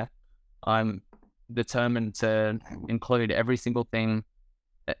it in there. I'm determined to include every single thing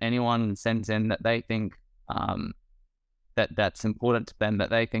that anyone sends in that they think that's important to them,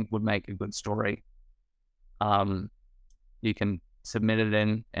 that they think would make a good story. You can submit it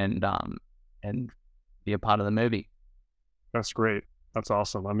in and be a part of the movie. That's great. That's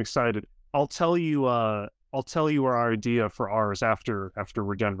awesome. I'm excited. I'll tell you our idea for ours after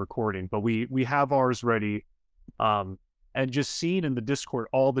we're done recording, but we have ours ready. And just seeing in the Discord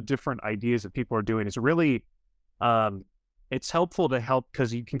all the different ideas that people are doing is really it's helpful to help,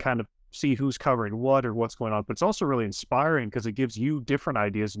 because you can kind of see who's covering what or what's going on, but it's also really inspiring because it gives you different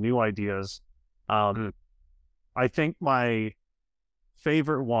ideas, new ideas. I think my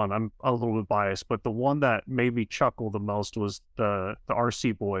favorite one, I'm a little bit biased, but the one that made me chuckle the most was the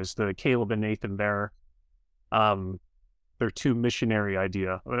RC boys, the Caleb and Nathan their two missionary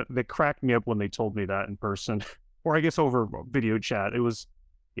idea. They cracked me up when they told me that in person, or I guess over video chat. It was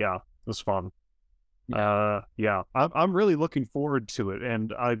fun. Yeah, I'm really looking forward to it,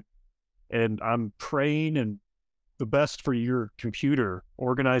 and I'm praying and the best for your computer,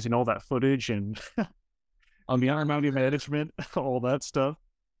 organizing all that footage and on the Iron Mountain management, all that stuff.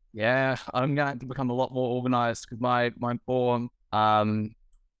 Yeah, I'm going to become a lot more organized, because my poor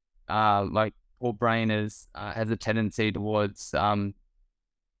brain has a tendency towards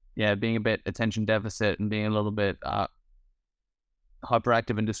being a bit attention deficit and being a little bit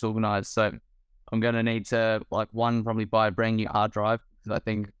hyperactive and disorganized. So I'm going to need to probably buy a brand new hard drive, because I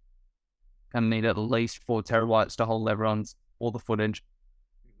think I'm going to need at least 4 terabytes to hold all the footage.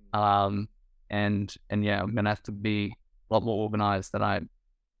 And yeah, I'm going to have to be a lot more organized than I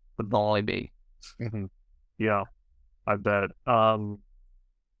would normally be. Mm-hmm. Yeah, I bet.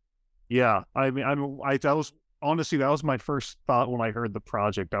 Yeah, I mean, that was honestly, that was my first thought when I heard the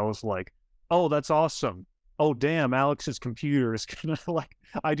project. I was like, oh, that's awesome. Oh, damn, Alex's computer is gonna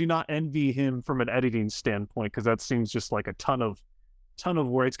I do not envy him from an editing standpoint, because that seems just like a ton of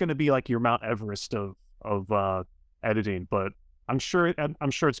work. It's gonna be like your Mount Everest of editing, but I'm sure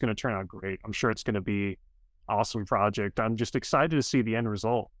it's gonna turn out great. I'm sure it's gonna be awesome project. I'm just excited to see the end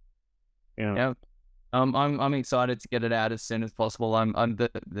result. Yeah. I'm excited to get it out as soon as possible.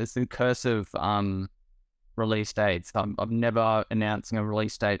 There's the curse of release dates. I'm never announcing a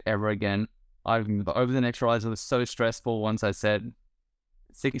release date ever again. Over the Next Rise, it was so stressful. Once I said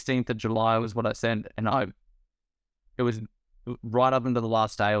 16th of July was what I said, and it was right up into the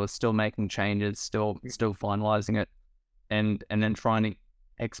last day. I was still making changes, still finalizing it, and then trying to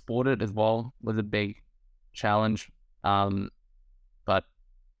export it as well was a big challenge. But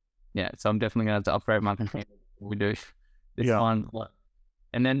yeah, so I'm definitely going to have to upgrade my computer. We do this one.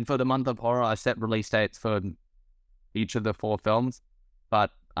 And then for the month of horror, I set release dates for each of the 4 films.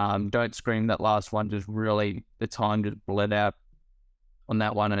 But Don't Scream, that last one, just really, the time just bled out on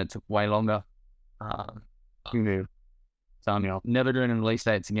that one, and it took way longer. So I'm never doing release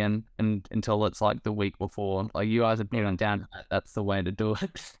dates again until it's like the week before. Like, you guys have been down. That's the way to do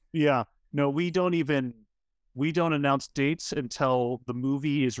it. Yeah. No, we don't announce dates until the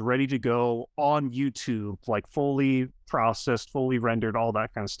movie is ready to go on YouTube, like fully processed, fully rendered, all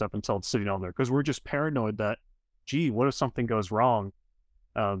that kind of stuff, until it's sitting on there. Because we're just paranoid that, gee, what if something goes wrong?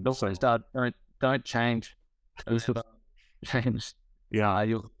 Don't change. Change. Yeah.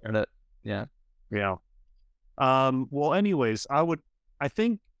 You'll get it. Yeah. Yeah. Well, anyways, I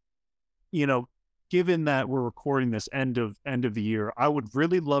think, given that we're recording this end of the year, I would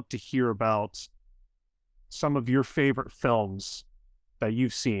really love to hear about some of your favorite films that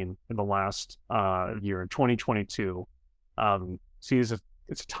you've seen in the last year, in 2022. See,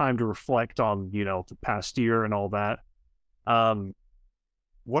 it's a time to reflect on, the past year and all that. Um,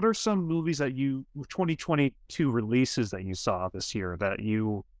 what are some movies that 2022 releases that you saw this year that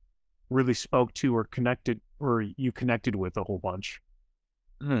you really spoke to or you connected with a whole bunch?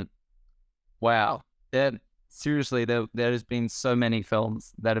 Mhm. Wow. There, seriously, there has been so many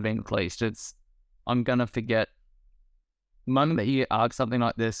films that have been released. I'm gonna forget the moment that you ask something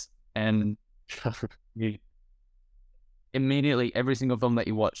like this, and you immediately every single film that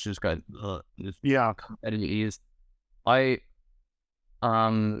you watch just goes, "Ugh," just Yeah. out of your ears. I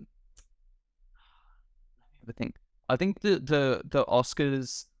um, I think the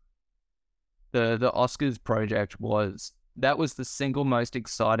Oscars, the Oscars project was the single most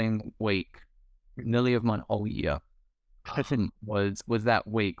exciting week nearly of my whole year. was that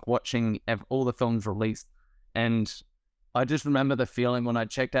week watching all the films released, and I just remember the feeling when I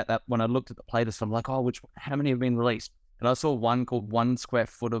checked out that when I looked at the playlist, I'm like, oh, how many have been released? And I saw one called One Square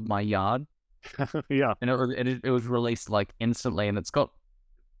Foot of My Yard, Yeah. and it was released like instantly, and I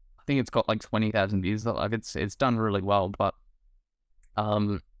think it's got like 20,000 views. Like it's done really well, but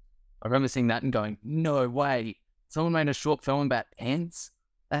I remember seeing that and going, no way, someone made a short film about ants.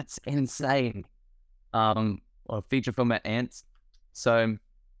 That's insane. Or a feature film about ants. So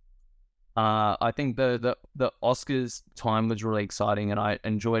I think the Oscars time was really exciting, and I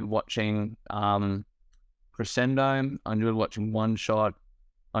enjoyed watching Crescendo. I enjoyed watching One Shot.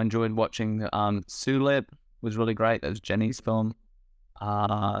 I enjoyed watching Sulip was really great. That was Jenny's film.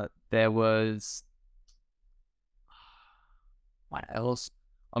 There was what else?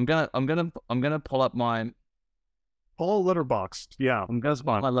 I'm gonna pull up my All letterboxed. Yeah. I'm gonna That's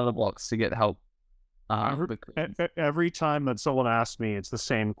pull up fine. my letterbox to get help. Every time that someone asks me, it's the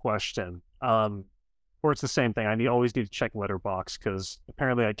same question. Or it's the same thing. Always need to check letterbox because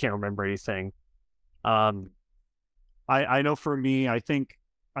apparently I can't remember anything. Um, I know for me,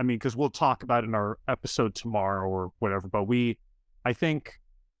 because we'll talk about it in our episode tomorrow or whatever, but I think,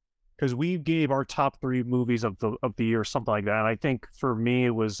 because we gave our top three movies of the year, something like that. And I think for me,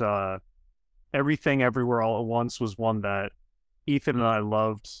 it was Everything Everywhere All at Once was one that Ethan and I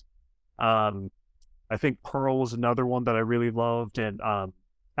loved. Um, I think Pearl was another one that I really loved, and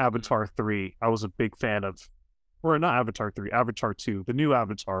Avatar 3. I was a big fan of, or not Avatar 3, Avatar 2, the new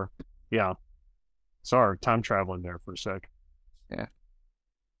Avatar. Yeah. Sorry, time traveling there for a sec. Yeah.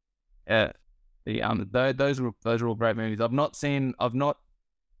 Yeah. Those were all great movies. I've not seen Pearl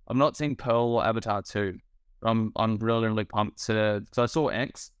or Avatar 2. I'm really, really pumped to, so I saw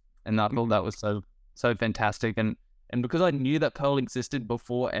X, and I thought that was so fantastic, and because I knew that Pearl existed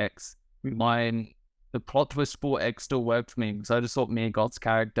before X, the plot twist for X still worked for me, because I just thought Mia Goth's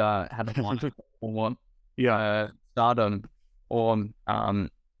character had a one Yeah. stardom, or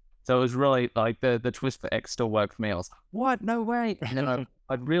so it was really like the twist for X still worked for me. I was like, what? No way. And then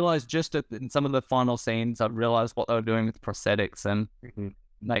I'd realized just in some of the final scenes, I'd realized what they were doing with prosthetics and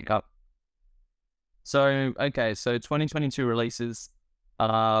makeup. So, okay, so 2022 releases,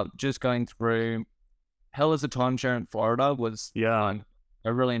 just going through Hell is a Timeshare in Florida was, Yeah. I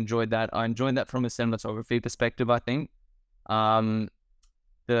really enjoyed that. I enjoyed that from a cinematography perspective, I think.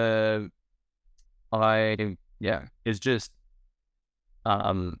 It's just,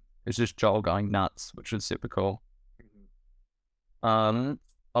 it's just Joel going nuts, which was super cool. I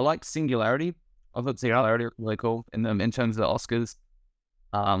liked Singularity. I thought Singularity was really cool in terms of the Oscars.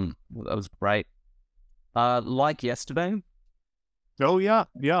 That was great. Like Yesterday. Oh yeah,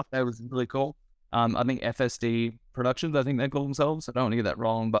 yeah. That was really cool. I think FSD Productions, I think they call themselves. I don't want to get that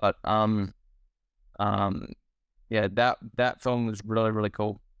wrong, but yeah, that film was really, really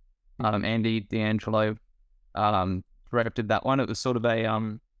cool. Andy D'Angelo directed that one. It was sort of like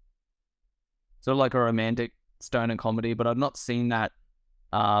a romantic stoner comedy, but I've not seen that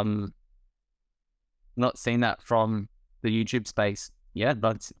from the YouTube space yet.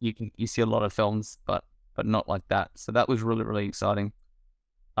 But you see a lot of films, but not like that. So that was really, really exciting.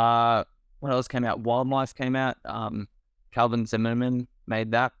 What else came out? Wildlife came out. Calvin Zimmerman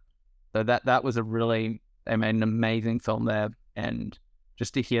made that. So that was they made an amazing film there, and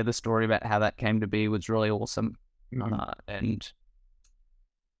just to hear the story about how that came to be was really awesome. And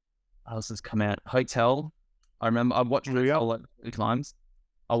what else has come out? Hotel. I remember I watched Hotel like 2 times.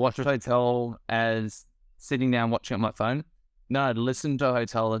 I watched Hotel as sitting down watching on my phone. No, I'd listened to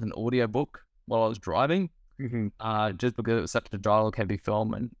Hotel as an audiobook while I was driving. Just because it was such a dialogue-heavy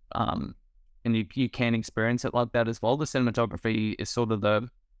film, and you can experience it like that as well. The cinematography is sort of the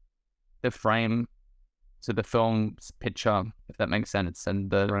frame to the film's picture, if that makes sense.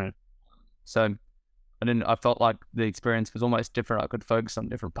 And so I felt like the experience was almost different. I could focus on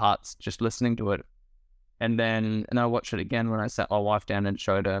different parts just listening to it. and I watched it again when I sat my wife down and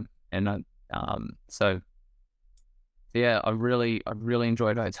showed her. And so yeah, I really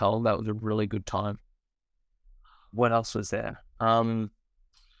enjoyed Hotel. That was a really good time. What else was there? I mean,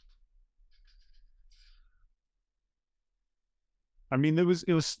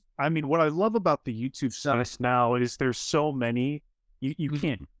 I mean, what I love about the YouTube service now is there's so many, you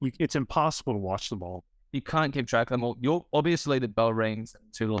can't, it's impossible to watch them all. You can't keep track of them all. You're obviously the bell rings and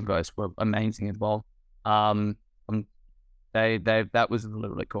Two Little Ghosts were amazing as well. Um, that was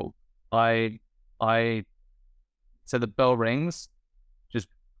really cool. So the bell rings just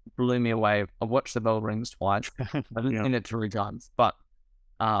blew me away. I watched the bell rings twice. I haven't Yeah. seen it 3 times, but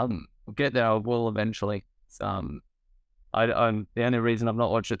we'll get there. I will eventually. I'm the only reason I've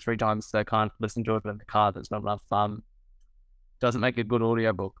not watched it 3 times is I can't listen to it in the car. There's not enough. Doesn't make a good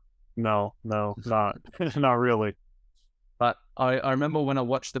audiobook. No, not not really. But I remember when I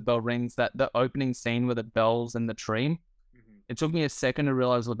watched the bell rings, that the opening scene with the bells and the tree. It took me a second to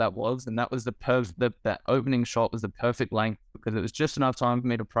realize what that was, and that was that opening shot was the perfect length because it was just enough time for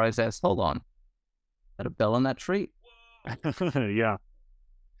me to process. Hold on, is that a bell in that tree? Yeah.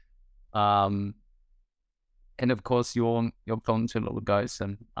 And of course your film Two Little Ghosts,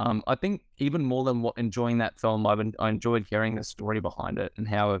 and I think even more than enjoying that film, I enjoyed hearing the story behind it and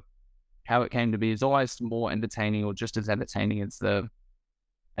how it came to be. It's always more entertaining, or just as entertaining as the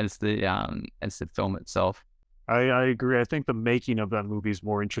film itself. I agree. I think the making of that movie is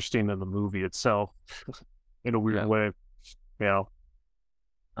more interesting than the movie itself, in a weird way. Yeah.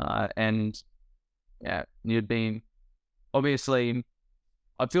 And yeah, you'd been obviously.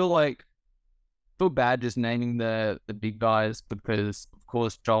 I feel bad just naming the big guys because of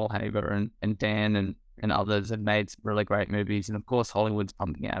course Joel Hager and Dan and others have made some really great movies, and of course Hollywood's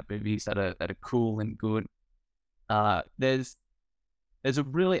pumping out movies that are cool and good. There's a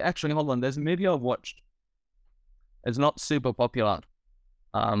really, actually, hold on, there's a movie I've watched. It's not super popular,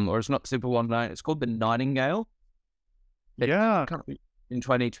 or it's not super well known. It's called The Nightingale. Yeah. In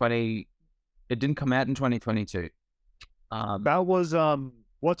 2020, it didn't come out in 2022. That was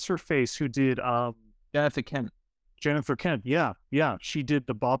what's her face who did Jennifer Kent. Jennifer Kent. Yeah, she did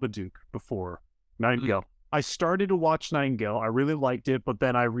the Babadook before Nightingale. I started to watch Nightingale. I really liked it, but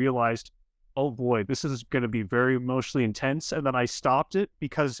then I realized, oh boy, this is going to be very emotionally intense. And then I stopped it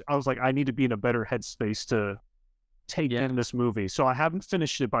because I was like, I need to be in a better headspace to take in this movie. So I haven't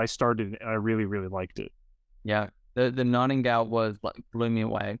finished it, but I started it and I really, really liked it. Yeah. The Nightingale was blew me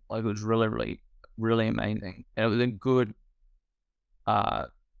away. It was really, really, really amazing. And it was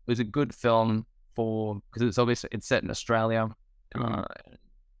a good film because it's set in Australia.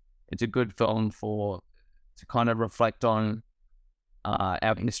 It's a good film to kind of reflect on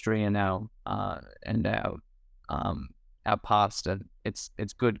our history and our past, and it's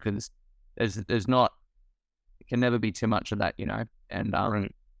good because there's not, it can never be too much of that, and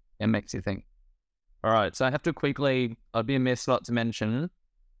it makes you think. All right, so I have to quickly, I'd be amiss not to mention,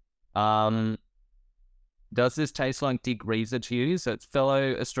 does this taste like Dick Reeser to you? So it's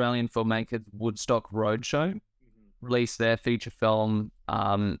fellow Australian filmmakers Woodstock Roadshow released their feature film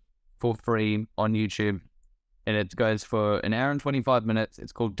for free on YouTube, and it goes for an hour and 25 minutes.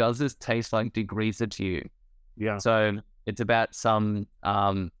 It's called Does This Taste Like Dick Reeser to You? Yeah. So it's about some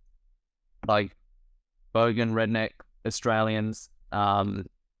like bogan redneck Australians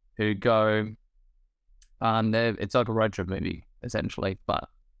who go, it's like a road trip movie essentially, but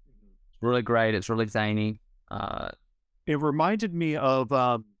it's really great. It's really zany. It reminded me of,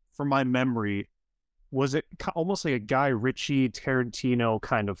 from my memory, was it almost like a Guy Ritchie, Tarantino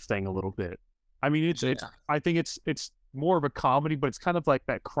kind of thing a little bit? I mean, it's I think it's more of a comedy, but it's kind of like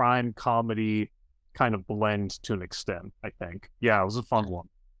that crime comedy kind of blend to an extent, I think. Yeah, it was a fun one.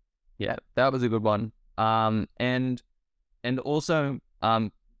 Yeah, that was a good one. And also,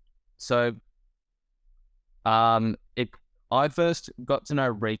 I first got to know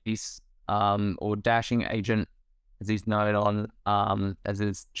Reese, or Dashing Agent, as he's known on, as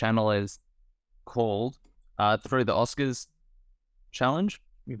his channel is called, through the Oscars challenge.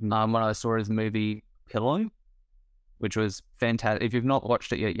 When I saw his movie Pillow, which was fantastic. If you've not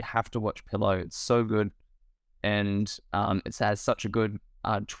watched it yet, you have to watch Pillow. It's so good, and it has such a good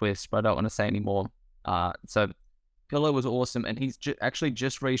twist. But I don't want to say any more. So Pillow was awesome, and he's actually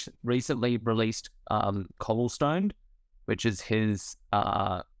just recently released Cobblestone, which is his it's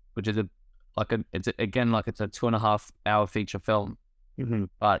a 2.5 hour feature film,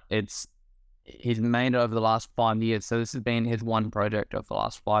 but he's made it over the last 5 years. So this has been his one project over the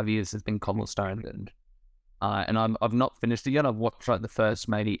last 5 years, has been Cobblestone, and I've not finished it yet. I've watched the first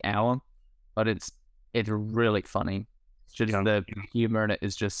maybe hour, but it's really funny. It's just the humor in it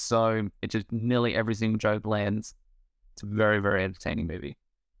is just so, it just nearly every single joke lands. It's a very, very entertaining movie.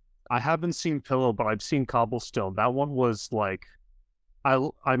 I haven't seen Pillow, but I've seen Cobblestone. That one was like,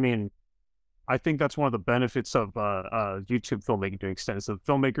 I mean, I think that's one of the benefits of YouTube filmmaking to extensive.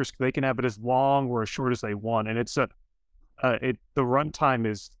 Filmmakers, they can have it as long or as short as they want, and it's the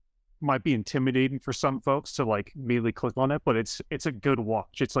runtime might be intimidating for some folks to like immediately click on it, but it's a good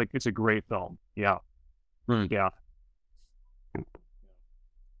watch. It's a great film. Yeah, yeah.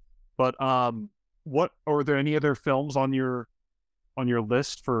 But what are there any other films on your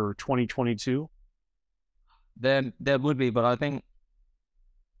list for 2022? There would be, but I think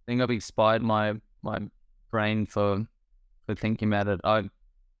I've expired my brain for thinking about it.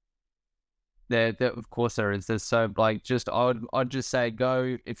 There of course there is. There's so like just I'd just say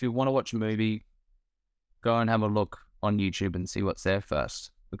go, if you want to watch a movie, go and have a look on YouTube and see what's there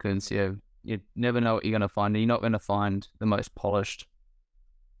first, because you never know what you're gonna find. You're not gonna find the most polished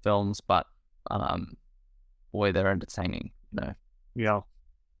films, but boy, they're entertaining. Yeah,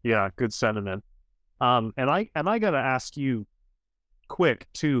 good sentiment. And I gotta ask you quick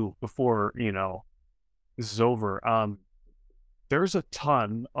too before this is over. There's a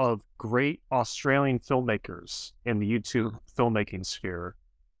ton of great Australian filmmakers in the YouTube filmmaking sphere.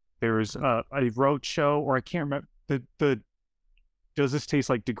 There's a Roadshow, or I can't remember the Does This Taste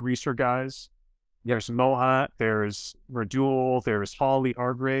Like Degreaser guys? There's Mohat, there's Radul, there's Holly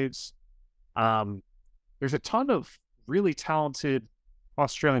Hargraves. There's a ton of really talented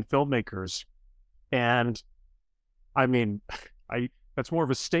Australian filmmakers, and I mean, that's more of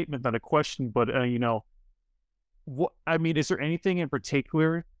a statement than a question, but is there anything in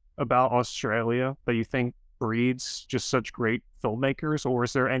particular about Australia that you think breeds just such great filmmakers, or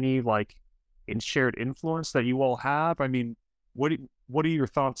is there any like shared influence that you all have? I mean, what are your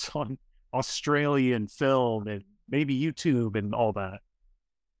thoughts on Australian film and maybe YouTube and all that?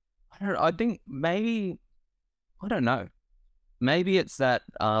 I think maybe, I don't know. Maybe it's that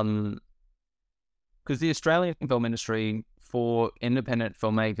because the Australian film industry for independent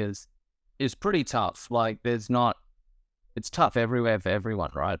filmmakers is pretty tough. Like it's tough everywhere for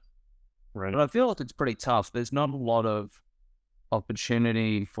everyone, right? Right. But I feel like it's pretty tough. There's not a lot of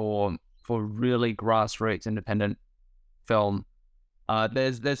opportunity for really grassroots independent film.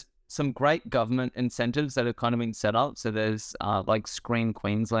 There's some great government incentives that have kind of been set up. So there's like Screen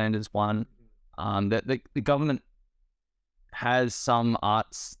Queensland is one. The government has some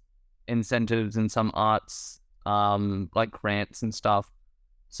arts incentives and some arts like grants and stuff.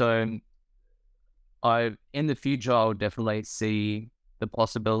 So in the future, I would definitely see the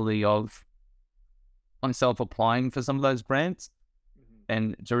possibility of myself applying for some of those grants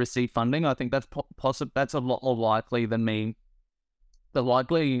and to receive funding. I think that's possible. That's a lot more likely than me. The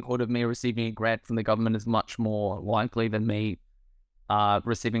likelihood of me receiving a grant from the government is much more likely than me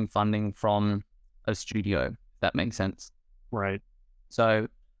receiving funding from a studio. If that makes sense. Right. So,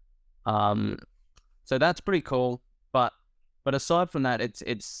 so that's pretty cool. But aside from that,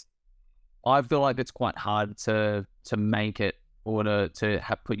 it's I feel like it's quite hard to make it or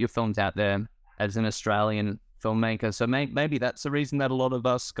to put your films out there as an Australian filmmaker. So maybe that's the reason that a lot of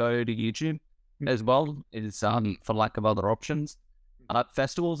us go to YouTube as well, is for lack of other options.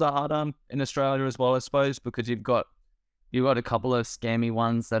 Festivals are harder in Australia as well, I suppose, because you've got a couple of scammy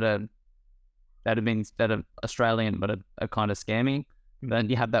ones that are Australian but are kind of scammy. Then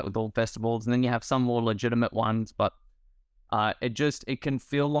you have that with all festivals, and then you have some more legitimate ones, but it can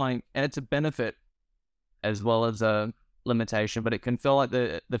feel like, and it's a benefit as well as a limitation, but it can feel like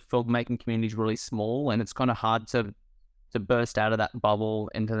the filmmaking community is really small, and it's kind of hard to burst out of that bubble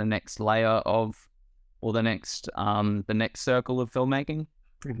into the next layer of, or the next circle of filmmaking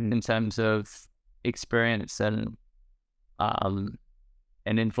in terms of experience and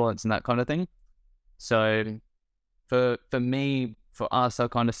influence and that kind of thing. So for me, for us, I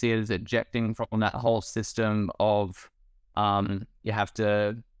kind of see it as ejecting from that whole system of you have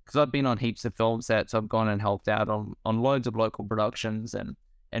to, because I've been on heaps of film sets. I've gone and helped out on loads of local productions and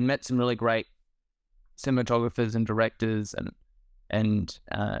met some really great cinematographers and directors and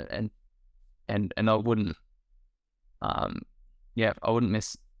I wouldn't I wouldn't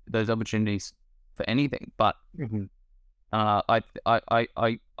miss those opportunities for anything. But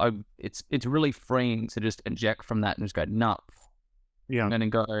it's really freeing to just eject from that and just go, nah, I'm gonna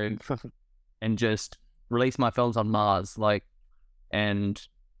go and just release my films on Mars, like, and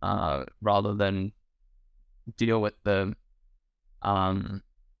rather than deal with the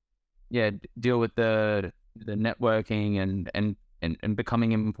networking and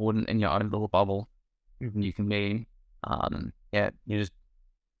becoming important in your own little bubble. You can be you just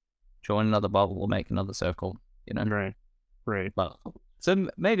join another bubble or make another circle, Right. Right. But so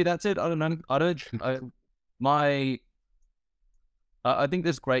maybe that's it. I don't know. My I think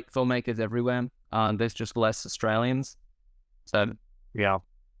there's great filmmakers everywhere. There's just less Australians. So Yeah.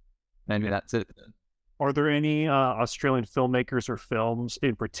 maybe that's it. Are there any Australian filmmakers or films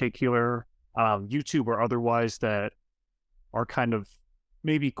in particular, YouTube or otherwise, that are kind of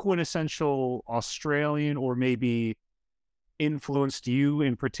maybe quintessential Australian or maybe influenced you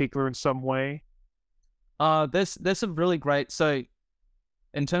in particular in some way? There's some really great. So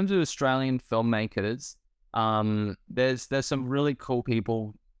in terms of Australian filmmakers, there's some really cool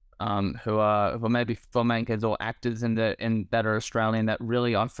people who are maybe filmmakers or actors in that are Australian that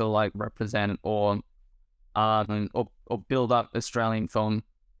really I feel like represent or build up Australian film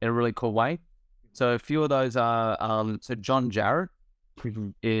in a really cool way. So a few of those are so John Jarratt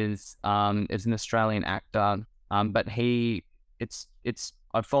is an Australian actor, but it's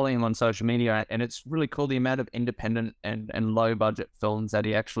I follow him on social media, and it's really cool the amount of independent and low budget films that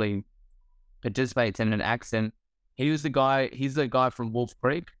he actually participates in an accent. He's the guy from Wolf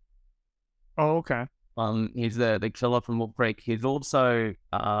Creek. Oh, okay. He's the killer from Wolf Creek. He's also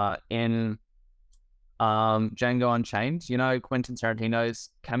in Django Unchained, you know, Quentin Tarantino's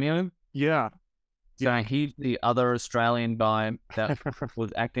cameo. Yeah. So he's the other Australian guy that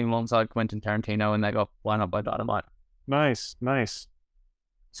was acting alongside Quentin Tarantino, and they got blown up by dynamite. Nice.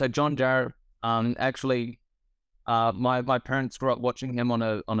 So John Jarratt, actually, my parents grew up watching him on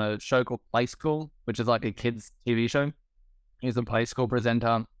a show called Play School, which is like a kids TV show. He's a Play School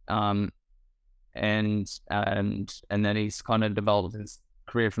presenter, and then he's kind of developed his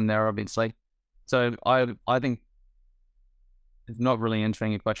career from there, obviously. So I think it's not really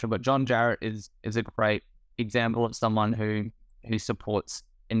answering your question, but John Jarratt is a great example of someone who supports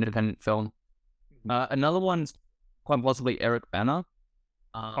independent film. Another one's quite possibly Eric Bana.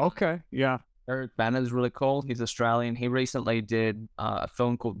 Okay. Yeah. Eric Bana is really cool. He's Australian. He recently did a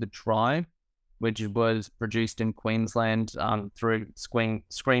film called The Try, which was produced in Queensland through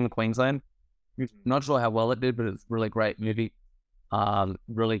Screen Queensland. Not sure how well it did, but it's a really great movie.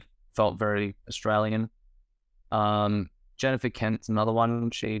 Really felt very Australian. Jennifer Kent's another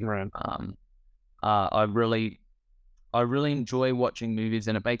one. I really enjoy watching movies,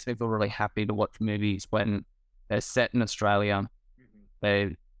 and it makes me feel really happy to watch movies when they're set in Australia.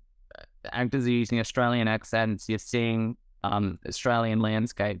 The actors are using Australian accents. You're seeing Australian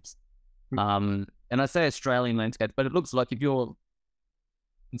landscapes. And I say Australian landscapes, but it looks like if you're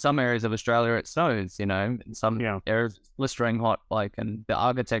in some areas of Australia, it snows, you know, in some areas it's blistering hot, and the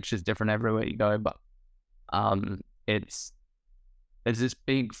architecture is different everywhere you go. But it's this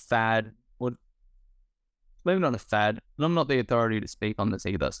big fad, or maybe not a fad, and I'm not the authority to speak on this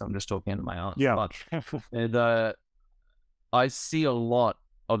either, so I'm just talking into my arse. Yeah. But I see a lot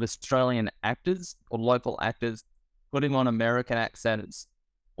of Australian actors or local actors putting on American accents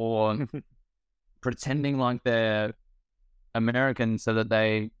or pretending like they're American so that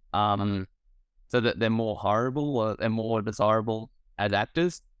they're more horrible or they're more desirable as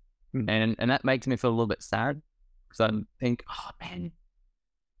actors. And that makes me feel a little bit sad, because I think, oh man,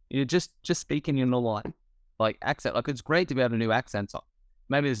 you're just speaking your normal accent. Like, it's great to be able to do accents.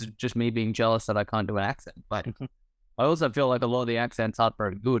 Maybe it's just me being jealous that I can't do an accent, but I also feel like a lot of the accents aren't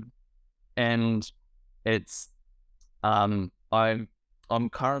very good. And it's I'm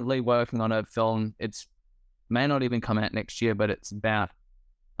currently working on a film. It's may not even come out next year, but it's about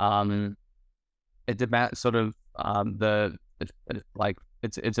sort of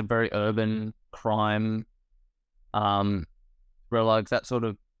it's a very urban crime thriller. That sort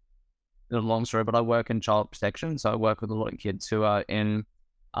of a long story, but I work in child protection, so I work with a lot of kids who are in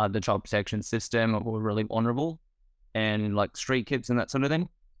the child protection system, who are really vulnerable, and like street kids and that sort of thing.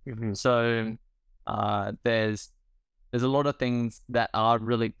 So there's a lot of things that are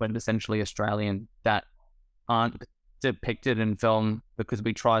really quintessentially Australian that aren't depicted in film, because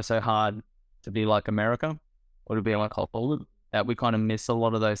we try so hard to be like America or to be like Hollywood, that we kind of miss a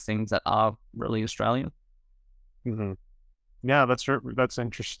lot of those things that are really Australian. Yeah, that's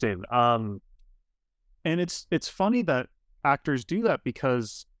interesting. And it's funny that actors do that,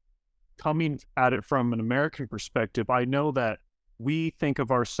 because coming at it from an American perspective, I know that we think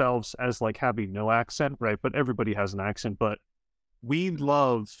of ourselves as like having no accent, right? But everybody has an accent. But we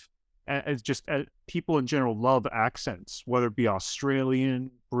love, as people in general love accents, whether it be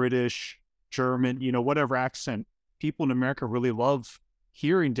Australian, British, German, whatever accent. People in America really love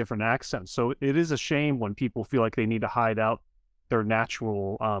hearing different accents. So it is a shame when people feel like they need to hide out their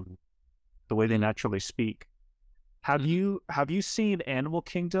natural, the way they naturally speak. Have you seen Animal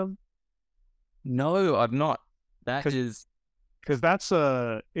Kingdom? No, I've not. Because that's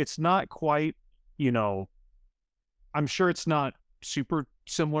it's not quite, I'm sure it's not super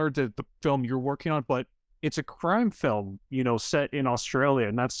similar to the film you're working on, but it's a crime film, set in Australia,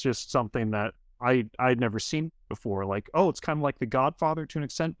 and that's just something that I'd never seen before. Like, oh, it's kind of like The Godfather to an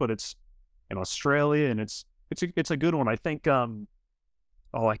extent, but it's in Australia, and it's a good one. I think oh,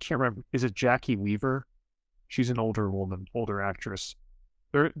 I can't remember. Is it Jackie Weaver? She's an older woman, older actress.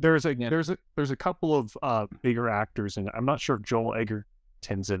 Yeah. There's a couple of bigger actors in it. I'm not sure if Joel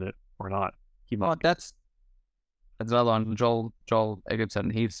Egerton's in it or not. He Oh, might. that's another one. Joel Egerton.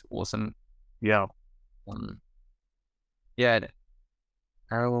 He's awesome. Yeah. Um, yeah.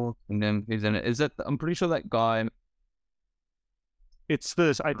 Harold Kingdom. Who's in it? Is it? I'm pretty sure that guy. It's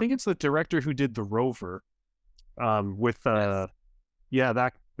this. I think it's the director who did The Rover. With Yes. yeah,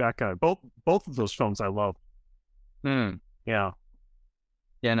 that guy. Both of those films I love. Hmm. Yeah.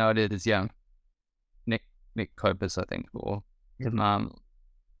 Yeah. No, it is. Yeah. Nick Copus, I think. Or but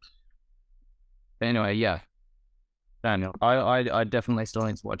anyway, yeah. Daniel, I definitely still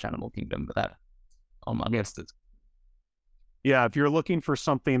need to watch Animal Kingdom, but that on my list is. Yeah, if you're looking for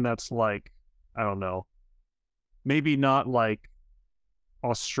something that's like, I don't know, maybe not like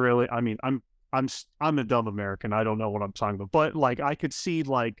Australia. I mean, I'm a dumb American. I don't know what I'm talking about, but like I could see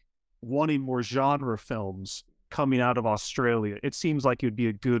like wanting more genre films coming out of Australia. It seems like it would be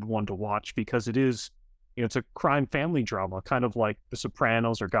a good one to watch because it is, it's a crime family drama, kind of like The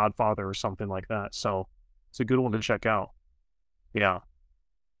Sopranos or Godfather or something like that. So it's a good one to check out. Yeah.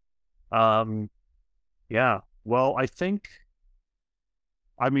 Um. Yeah. Well, I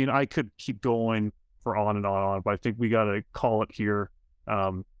mean, I could keep going for on and on, but I think we got to call it here.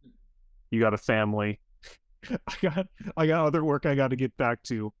 Um, you got a family. I got I got other work I got to get back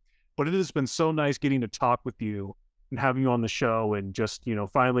to, but it has been so nice getting to talk with you and having you on the show and just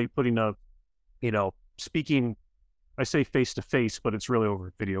finally putting a speaking. I say face to face, but it's really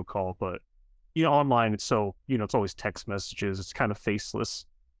over video call. But online it's so it's always text messages. It's kind of faceless.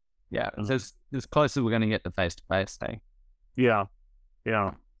 Yeah, it's close as we're going to get to face to face. Hey. Yeah,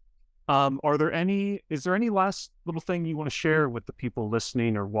 yeah. Is there any last little thing you want to share with the people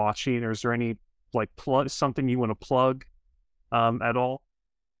listening or watching, or is there any like something you want to plug at all?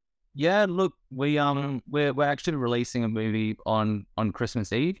 Yeah, look, we're actually releasing a movie on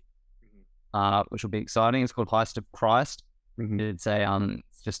Christmas Eve, which will be exciting. It's called Heist of Christ. Mm-hmm. It's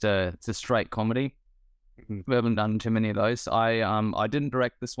a straight comedy. Mm-hmm. We haven't done too many of those. I didn't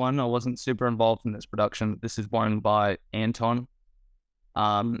direct this one. I wasn't super involved in this production. This is one by Anton,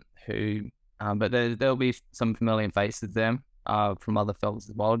 who but there'll be some familiar faces there from other films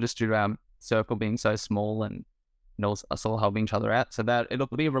as well, just due to our circle being so small and us all helping each other out. So that it'll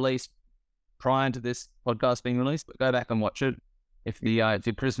be released prior to this podcast being released, but go back and watch it. If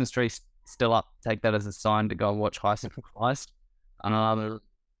the Christmas tree's still up, take that as a sign to go and watch Heist of Christ.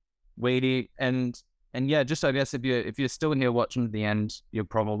 Weedy and yeah, just I guess if you're still here watching to the end, you're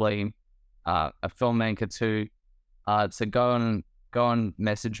probably a filmmaker too. So go and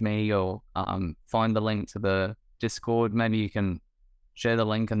message me or find the link to the Discord. Maybe you can share the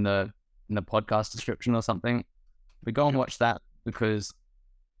link in the podcast description or something. But go and watch that because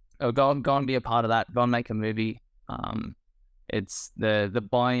go and be a part of that. Go and make a movie. It's the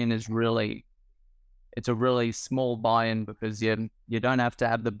buy-in is really, it's a really small buy-in because you don't have to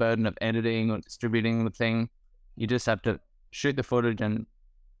have the burden of editing or distributing the thing. You just have to shoot the footage and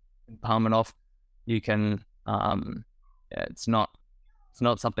palm it off. You can it's not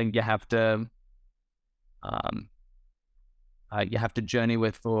something you have to journey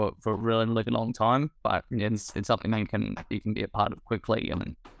with for a really, really long time, but it's something that you can be a part of quickly. I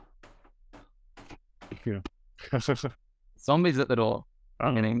mean, Yeah. zombies at the door.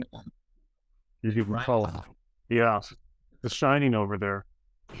 You Yeah, The Shining over there.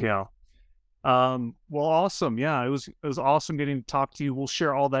 Yeah. Well, awesome. Yeah, it was awesome getting to talk to you. We'll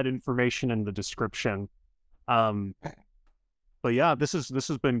share all that information in the description. But yeah, this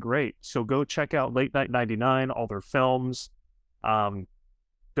has been great. So go check out LateNight99, all their films.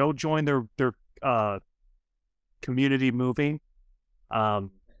 Go join their community moving.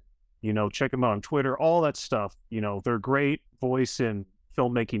 Check them out on Twitter, all that stuff. They're great voice and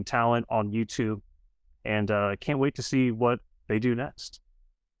filmmaking talent on YouTube. And I can't wait to see what they do next.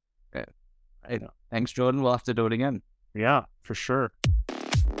 Okay. Hey, thanks, Jordan. We'll have to do it again. Yeah, for sure.